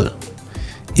that call.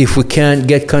 If we can't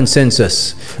get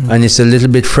consensus and it's a little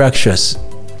bit fractious,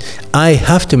 I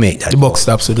have to make that. The buck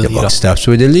stops with the leader. The buck stops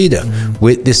with the leader,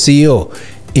 with the CEO.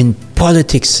 In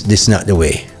politics, this is not the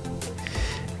way.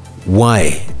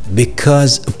 Why?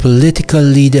 Because a political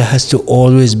leader has to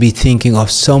always be thinking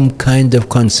of some kind of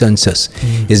consensus.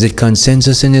 Is it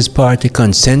consensus in his party,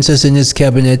 consensus in his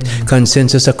cabinet,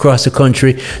 consensus across the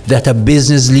country that a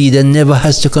business leader never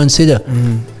has to consider?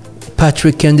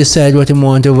 Patrick can decide what he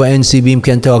wants over NCB,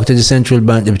 can talk to the central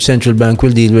bank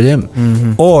will deal with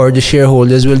him. Or the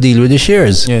shareholders will deal with the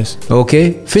shares. Yes.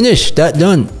 Okay, finish, that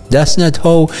done. That's not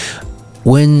how,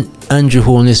 when Andrew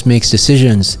Holness makes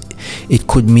decisions, it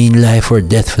could mean life or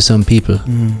death for some people.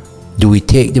 Do we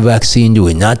take the vaccine? Do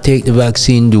we not take the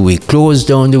vaccine? Do we close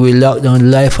down? Do we lock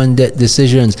down? Life and death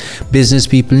decisions. Business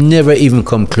people never even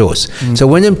come close. So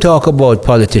when them talk about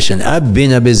politicians, I've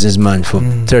been a businessman for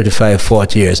 35,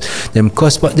 40 years. Them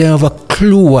cuss, but they have a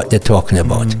clue what they're talking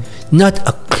about. Not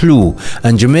a clue.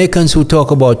 And Jamaicans who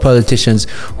talk about politicians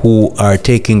who are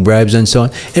taking bribes and so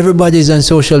on, everybody's on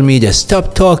social media.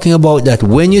 Stop talking about that.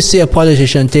 When you see a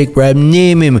politician take bribe,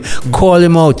 name him, call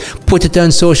him out, put it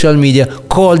on social media,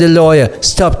 call the lawyer.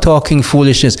 Stop talking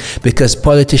foolishness, because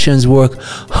politicians work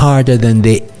harder than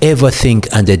they ever think,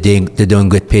 and they don't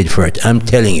get paid for it. I'm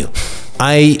telling you,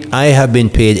 I have been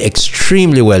paid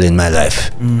extremely well in my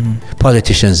life.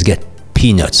 Politicians get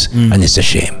peanuts, and it's a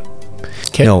shame.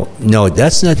 Okay. No,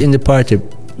 that's not in the party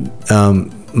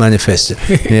manifesto.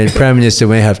 The Prime Minister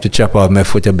may have to chop off my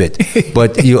foot a bit,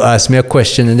 but you asked me a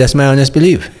question, and that's my honest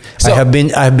belief. So, I've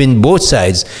been both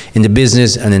sides in the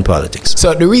business and in politics.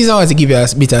 So the reason I want to give you a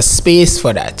bit of space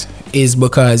for that is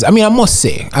because, I must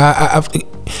say, I've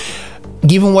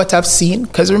given what I've seen,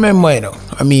 because remember,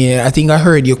 I think I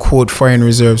heard you quote foreign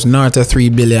reserves north of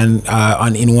 $3 billion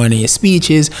in one of your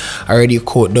speeches. I heard you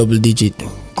quote double-digit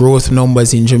growth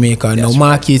numbers in Jamaica. Now,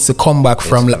 markets to come back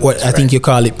from what I think you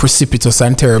call it precipitous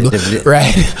and terrible,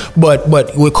 right? But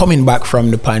we're coming back from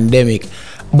the pandemic.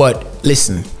 But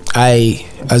listen, I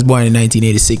was born in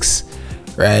 1986.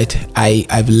 Right,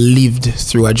 I've lived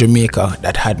through a Jamaica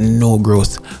that had no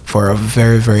growth for a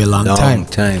very, very long time,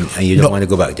 and you don't want to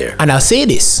go back there. And I'll say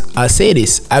this: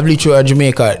 I've lived through a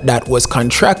Jamaica that was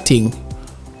contracting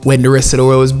when the rest of the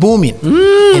world was booming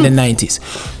in the 90s.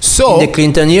 So in the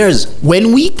Clinton years,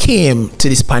 when we came to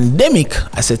this pandemic,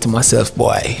 I said to myself,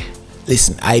 "Boy,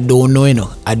 listen, I don't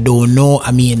know. I don't know.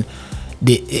 I mean."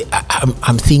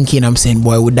 I'm saying,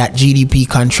 boy, with that GDP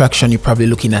contraction, you're probably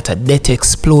looking at a debt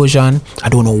explosion. I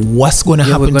don't know what's going to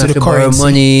happen to the currency. Borrow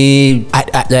money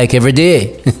like every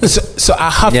day. so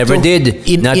I have never to.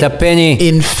 Did. Not a penny.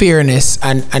 In fairness,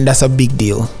 and that's a big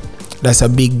deal. That's a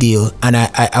big deal. And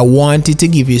I wanted to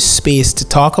give you space to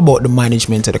talk about the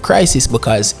management of the crisis,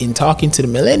 because in talking to the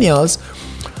millennials,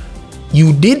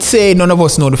 you did say none of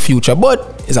us know the future,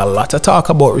 but there's a lot of talk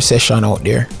about recession out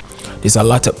there. There's a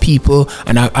lot of people,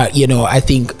 and I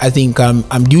think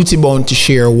I'm duty bound to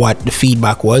share what the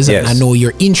feedback was. Yes. And I know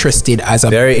you're interested as a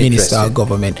minister of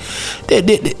government.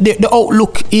 The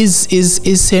outlook is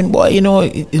saying, boy,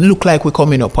 it look like we're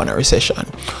coming up on a recession.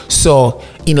 So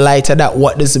in light of that,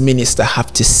 what does the minister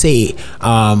have to say?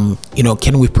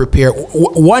 Can we prepare?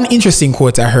 One interesting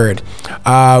quote I heard.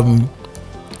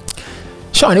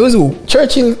 Sean, it was who?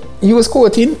 Churchill, he was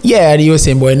quoting? Yeah, and he was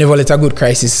saying, boy, never let a good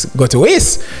crisis go to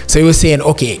waste. So he was saying,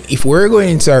 okay, if we're going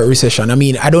into a recession, I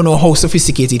mean, I don't know how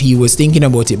sophisticated he was thinking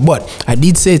about it, but I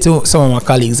did say to some of my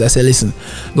colleagues, I said, listen,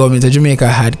 government of Jamaica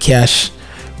had cash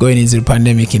going into the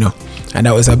pandemic, and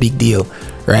that was a big deal,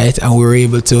 right? And we were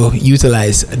able to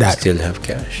utilize that. Still have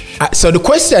cash. So the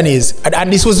question is,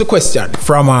 and this was the question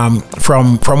from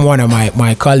one of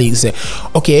my colleagues,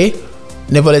 okay,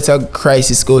 never let a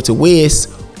crisis go to waste.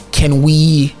 Can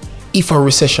we, if a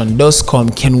recession does come,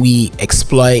 can we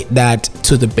exploit that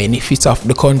to the benefit of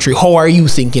the country? How are you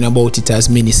thinking about it as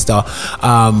minister?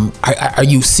 Are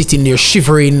you sitting there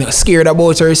shivering, scared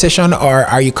about a recession, or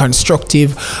are you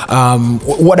constructive?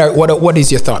 What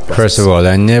is your thought process? First of all,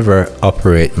 I never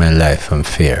operate my life from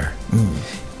fear.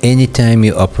 Anytime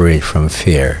you operate from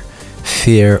fear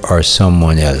or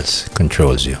someone else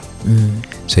controls you.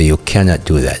 So you cannot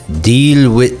do that. Deal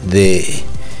with the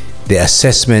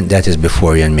assessment that is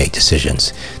before you and make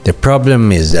decisions. The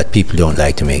problem is that people don't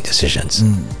like to make decisions.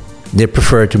 They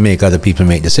prefer to make other people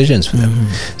make decisions for them.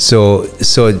 So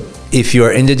if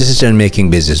you're in the decision-making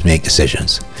business, make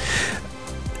decisions.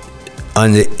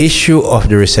 On the issue of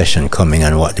the recession coming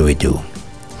and what do we do?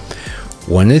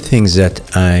 One of the things that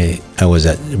I was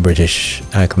at the British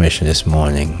High Commission this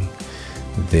morning,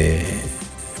 the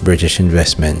British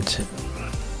Investment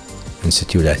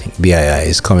Institute, I think BII,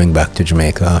 is coming back to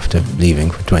Jamaica after leaving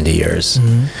for 20 years.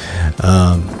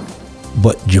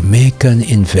 But Jamaican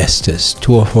investors,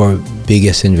 two of our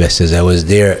biggest investors, I was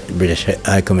there at the British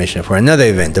High Commission for another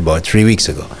event about 3 weeks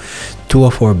ago. Two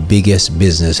of our biggest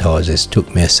business houses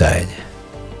took me aside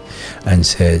and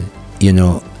said,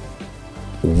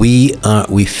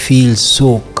 we feel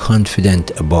so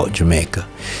confident about Jamaica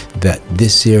that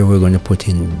this year we're going to put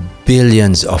in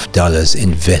billions of dollars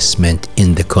investment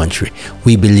in the country.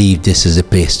 We believe this is the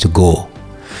place to go.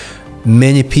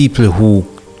 Many people who,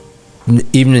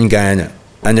 even in Guyana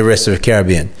and the rest of the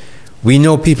Caribbean, we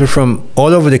know people from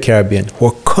all over the Caribbean who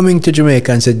are coming to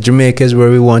Jamaica and said, Jamaica is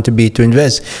where we want to be to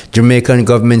invest. Jamaican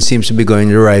government seems to be going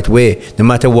the right way. No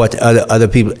matter what other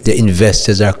people, the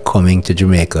investors are coming to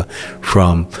Jamaica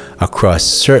from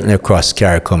certainly across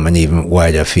CARICOM and even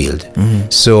wider field.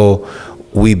 So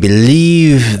we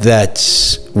believe that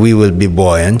we will be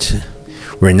buoyant.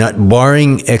 We're not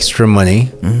borrowing extra money.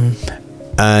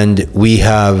 And we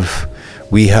have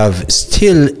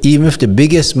still, even if the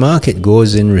biggest market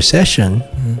goes in recession,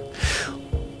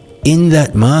 in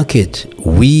that market,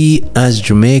 we as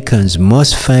Jamaicans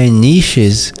must find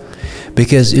niches,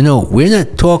 because, we're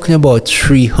not talking about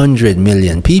 300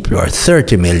 million people or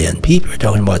 30 million people. We're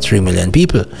talking about 3 million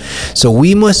people. So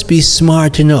we must be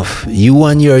smart enough. You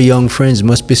and your young friends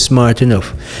must be smart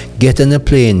enough. Get on a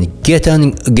plane, get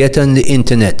on the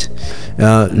internet,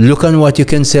 look on what you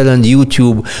can sell on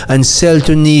YouTube and sell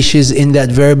to niches in that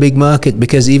very big market,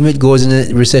 because even if it goes in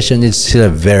a recession, it's still a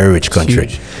very rich country.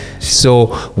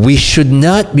 So we should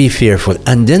not be fearful.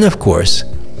 And then, of course,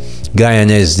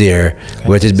 Guyana is there,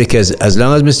 but it's because as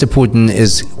long as Mr. Putin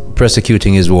is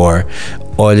prosecuting his war,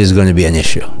 oil is going to be an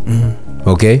issue.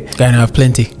 Okay? Guyana have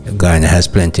plenty. Guyana has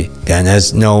plenty. Guyana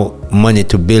has now money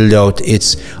to build out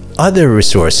its other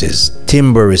resources,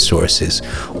 timber resources,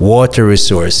 water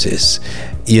resources,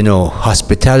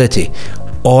 hospitality.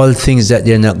 all things that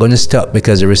they're not going to stop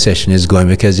because the recession is going,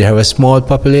 because they have a small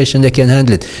population that can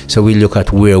handle it. So we look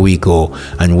at where we go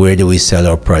and where do we sell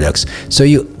our products. So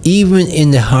you, even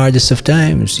in the hardest of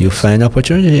times, you find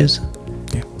opportunities.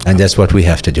 Yeah. And that's what we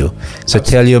have to do. So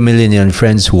tell your millennial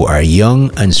friends who are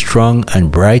young and strong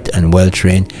and bright and well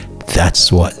trained,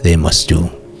 that's what they must do.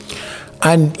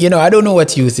 And, you know, I don't know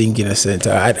what you think, in a sense.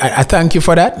 I thank you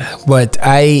for that. But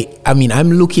I mean,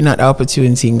 I'm looking at the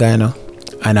opportunity in Ghana,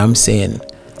 and I'm saying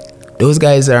those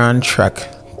guys are on track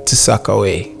to suck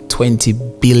away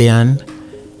 $20 billion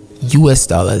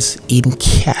in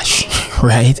cash,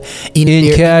 right?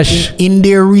 In cash. In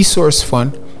their resource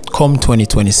fund come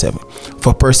 2027.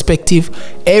 For perspective,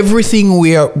 everything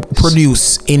we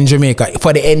produce in Jamaica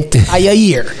for the entire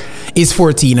year is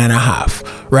 14 and a half,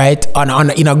 right?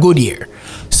 In a good year.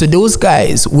 So those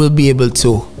guys will be able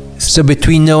to. So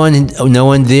between now and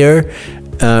there,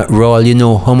 Raul, you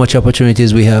know how much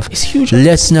opportunities we have. It's huge.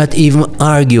 Let's not even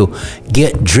argue.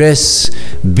 Get dressed,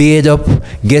 bathe up,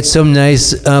 get some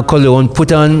nice cologne,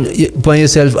 put on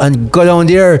yourself, and go down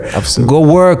there. Absolutely. Go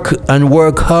work and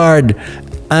work hard,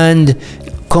 and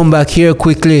come back here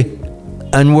quickly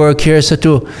and work here. So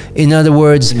too, in other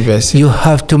words, you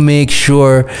have to make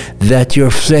sure that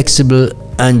you're flexible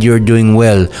and you're doing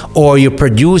well, or you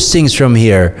produce things from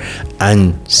here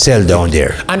and sell down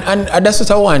there. And that's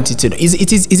what I wanted to know. Is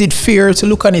it fair to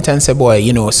look on it and say, boy,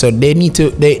 you know, so they need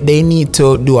to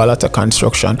do a lot of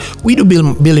construction. We do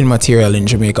building material in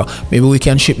Jamaica. Maybe we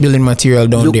can ship building material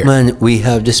down there. Look, man, we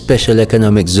have the special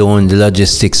economic zone, the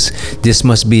logistics. This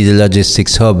must be the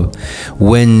logistics hub.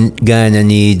 When Ghana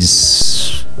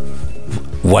needs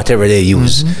whatever they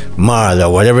use, marl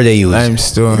or whatever they use,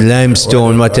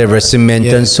 limestone, whatever, cement,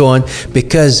 and so on,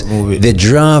 because the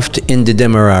draft in the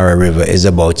Demerara River is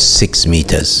about 6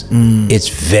 meters. It's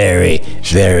very,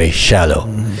 very shallow.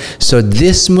 So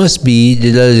this must be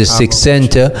the logistics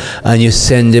center, and you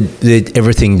send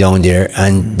everything down there,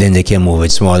 and then they can move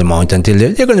it small amount until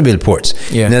they're going to build ports.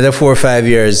 Another 4 or 5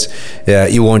 years,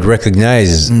 you won't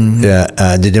recognize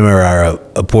the Demerara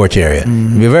port area.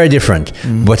 It'll be very different.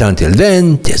 But until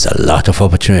then, there's a lot of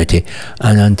opportunity.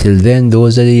 And until then,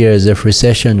 those are the years of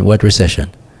recession. What recession?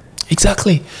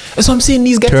 Exactly. That's what I'm saying.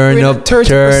 These guys turn up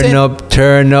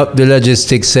the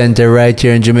logistics center right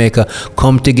here in Jamaica.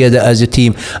 Come together as a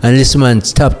team. And listen, man,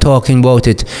 stop talking about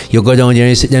it. You go down there and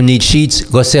you say, them need sheets.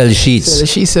 Go sell the sheets. Sell the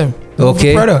sheets,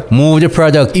 okay, move the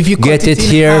product. If you get it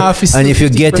here, and if you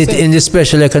get it in the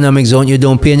special economic zone, you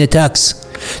don't pay any tax.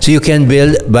 So you can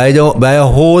buy a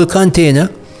whole container,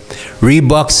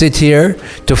 rebox it here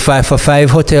for 5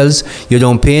 hotels. You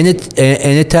don't pay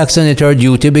any tax on it or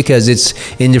duty because it's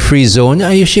in the free zone,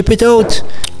 and you ship it out.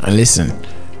 And listen,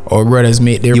 our brothers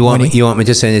make their money. You want me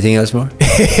to say anything else more?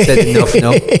 Said enough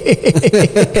now.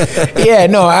 Yeah,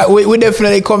 no, we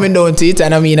definitely coming down to it,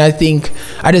 and I mean, I think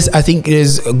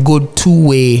there's a good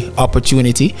two-way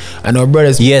opportunity, and our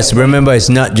brothers. Yes, remember, it's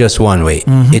not just one way;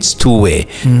 it's two-way.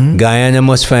 Guyana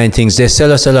must find things. They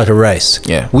sell us a lot of rice.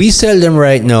 Yeah, we sell them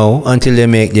right now until they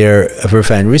make their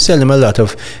refinery. We sell them a lot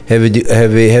of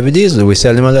heavy diesel. We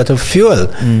sell them a lot of fuel.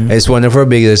 It's one of our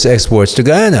biggest exports to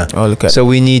Guyana. So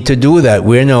we need to do that.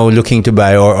 We're now looking to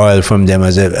buy our oil from them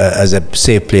as a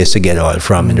safe place to get oil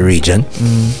from in the region,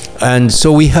 and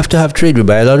so we have to have trade. We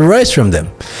buy a lot of rice from them.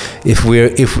 If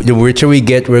the richer we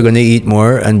get, we're going to eat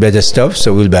more and better stuff,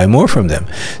 so we'll buy more from them.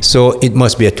 So it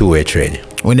must be a two-way trade.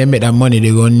 When they make that money,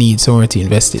 they're going to need somewhere to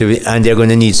invest it, and they're going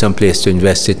to need some place to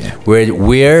invest it. Where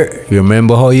you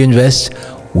remember how you invest,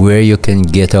 where you can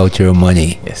get out your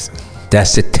money. Yes.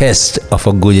 That's the test of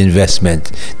a good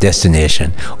investment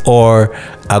destination or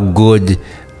a good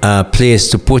place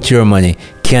to put your money.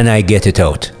 Can I get it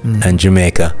out? And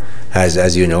Jamaica has,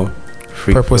 as you know,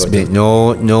 free purpose built.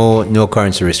 No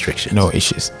currency restriction. No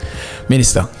issues.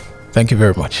 Minister, thank you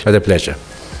very much. For the pleasure.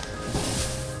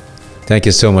 Thank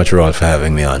you so much, Raul, for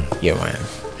having me on. Yeah, man.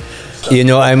 You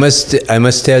know, I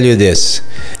must tell you this.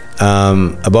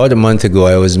 About a month ago,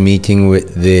 I was meeting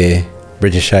with the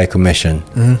British High Commission,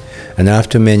 and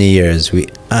after many years, we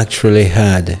actually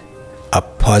had a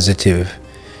positive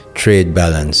trade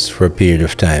balance for a period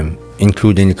of time,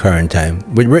 including the current time,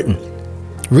 with Britain.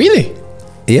 Really?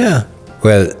 Yeah.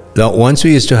 Well, once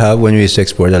we used to have, when we used to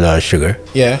export a lot of sugar.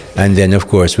 Yeah. And then, of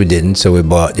course, we didn't. So we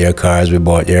bought their cars, we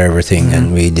bought their everything,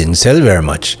 and we didn't sell very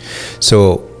much.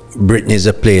 So Britain is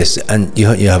a place, and you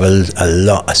have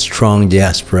a strong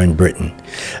diaspora in Britain,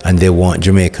 and they want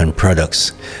Jamaican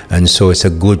products, and so it's a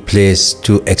good place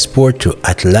to export to.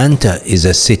 Atlanta is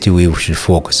a city we should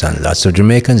focus on. Lots of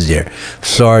Jamaicans there.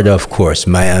 Florida, of course,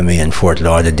 Miami and Fort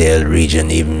Lauderdale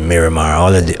region, even Miramar,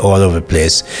 all over the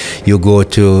place. You go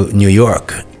to New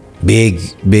York, big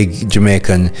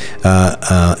Jamaican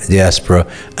diaspora,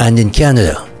 and in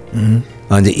Canada.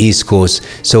 On the East Coast.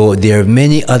 So there are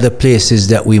many other places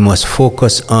that we must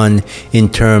focus on in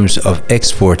terms of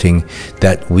exporting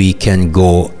that we can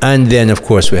go. And then, of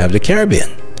course, we have the Caribbean.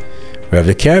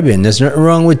 There's nothing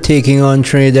wrong with taking on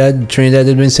Trinidad. Trinidad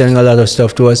has been selling a lot of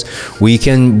stuff to us. We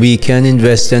can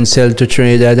invest and sell to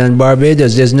Trinidad and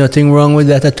Barbados. There's nothing wrong with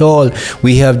that at all.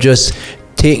 We have just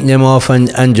taken them off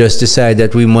and just decide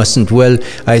that we mustn't. Well,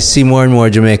 I see more and more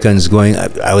Jamaicans going.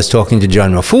 I was talking to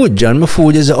John Mafood. John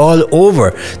Mafood is all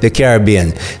over the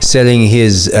Caribbean, selling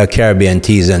his Caribbean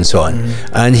teas and so on.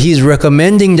 And he's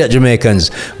recommending that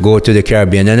Jamaicans go to the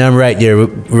Caribbean, and I'm right there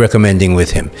recommending with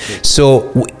him.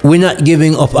 So we're not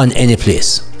giving up on any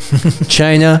place.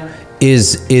 China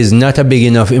is not a big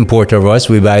enough importer of us.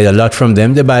 We buy a lot from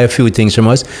them. They buy a few things from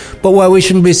us. But why we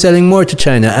shouldn't be selling more to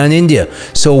China and India?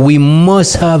 So we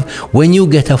must have, when you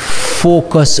get a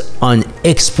focus on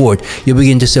export, you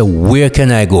begin to say, where can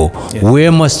I go? Yeah.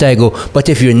 Where must I go? But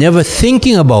if you're never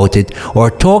thinking about it or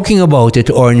talking about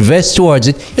it or invest towards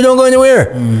it, you don't go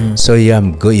anywhere. So you're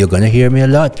going to hear me a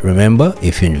lot. Remember,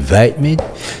 if you invite me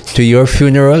to your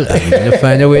funeral, I'm going to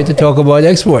find a way to talk about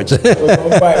exports. We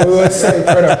will sell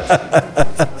product.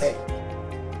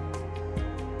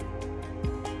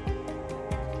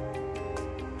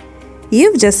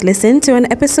 You've just listened to an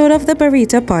episode of the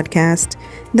Barita Podcast.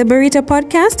 The Barita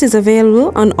Podcast is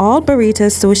available on all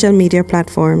Barita's social media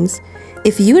platforms.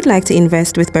 If you'd like to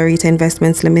invest with Barita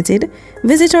Investments Limited,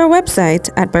 visit our website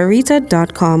at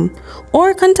barita.com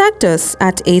or contact us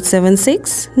at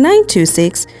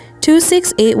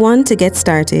 876-926-2681 to get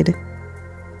started.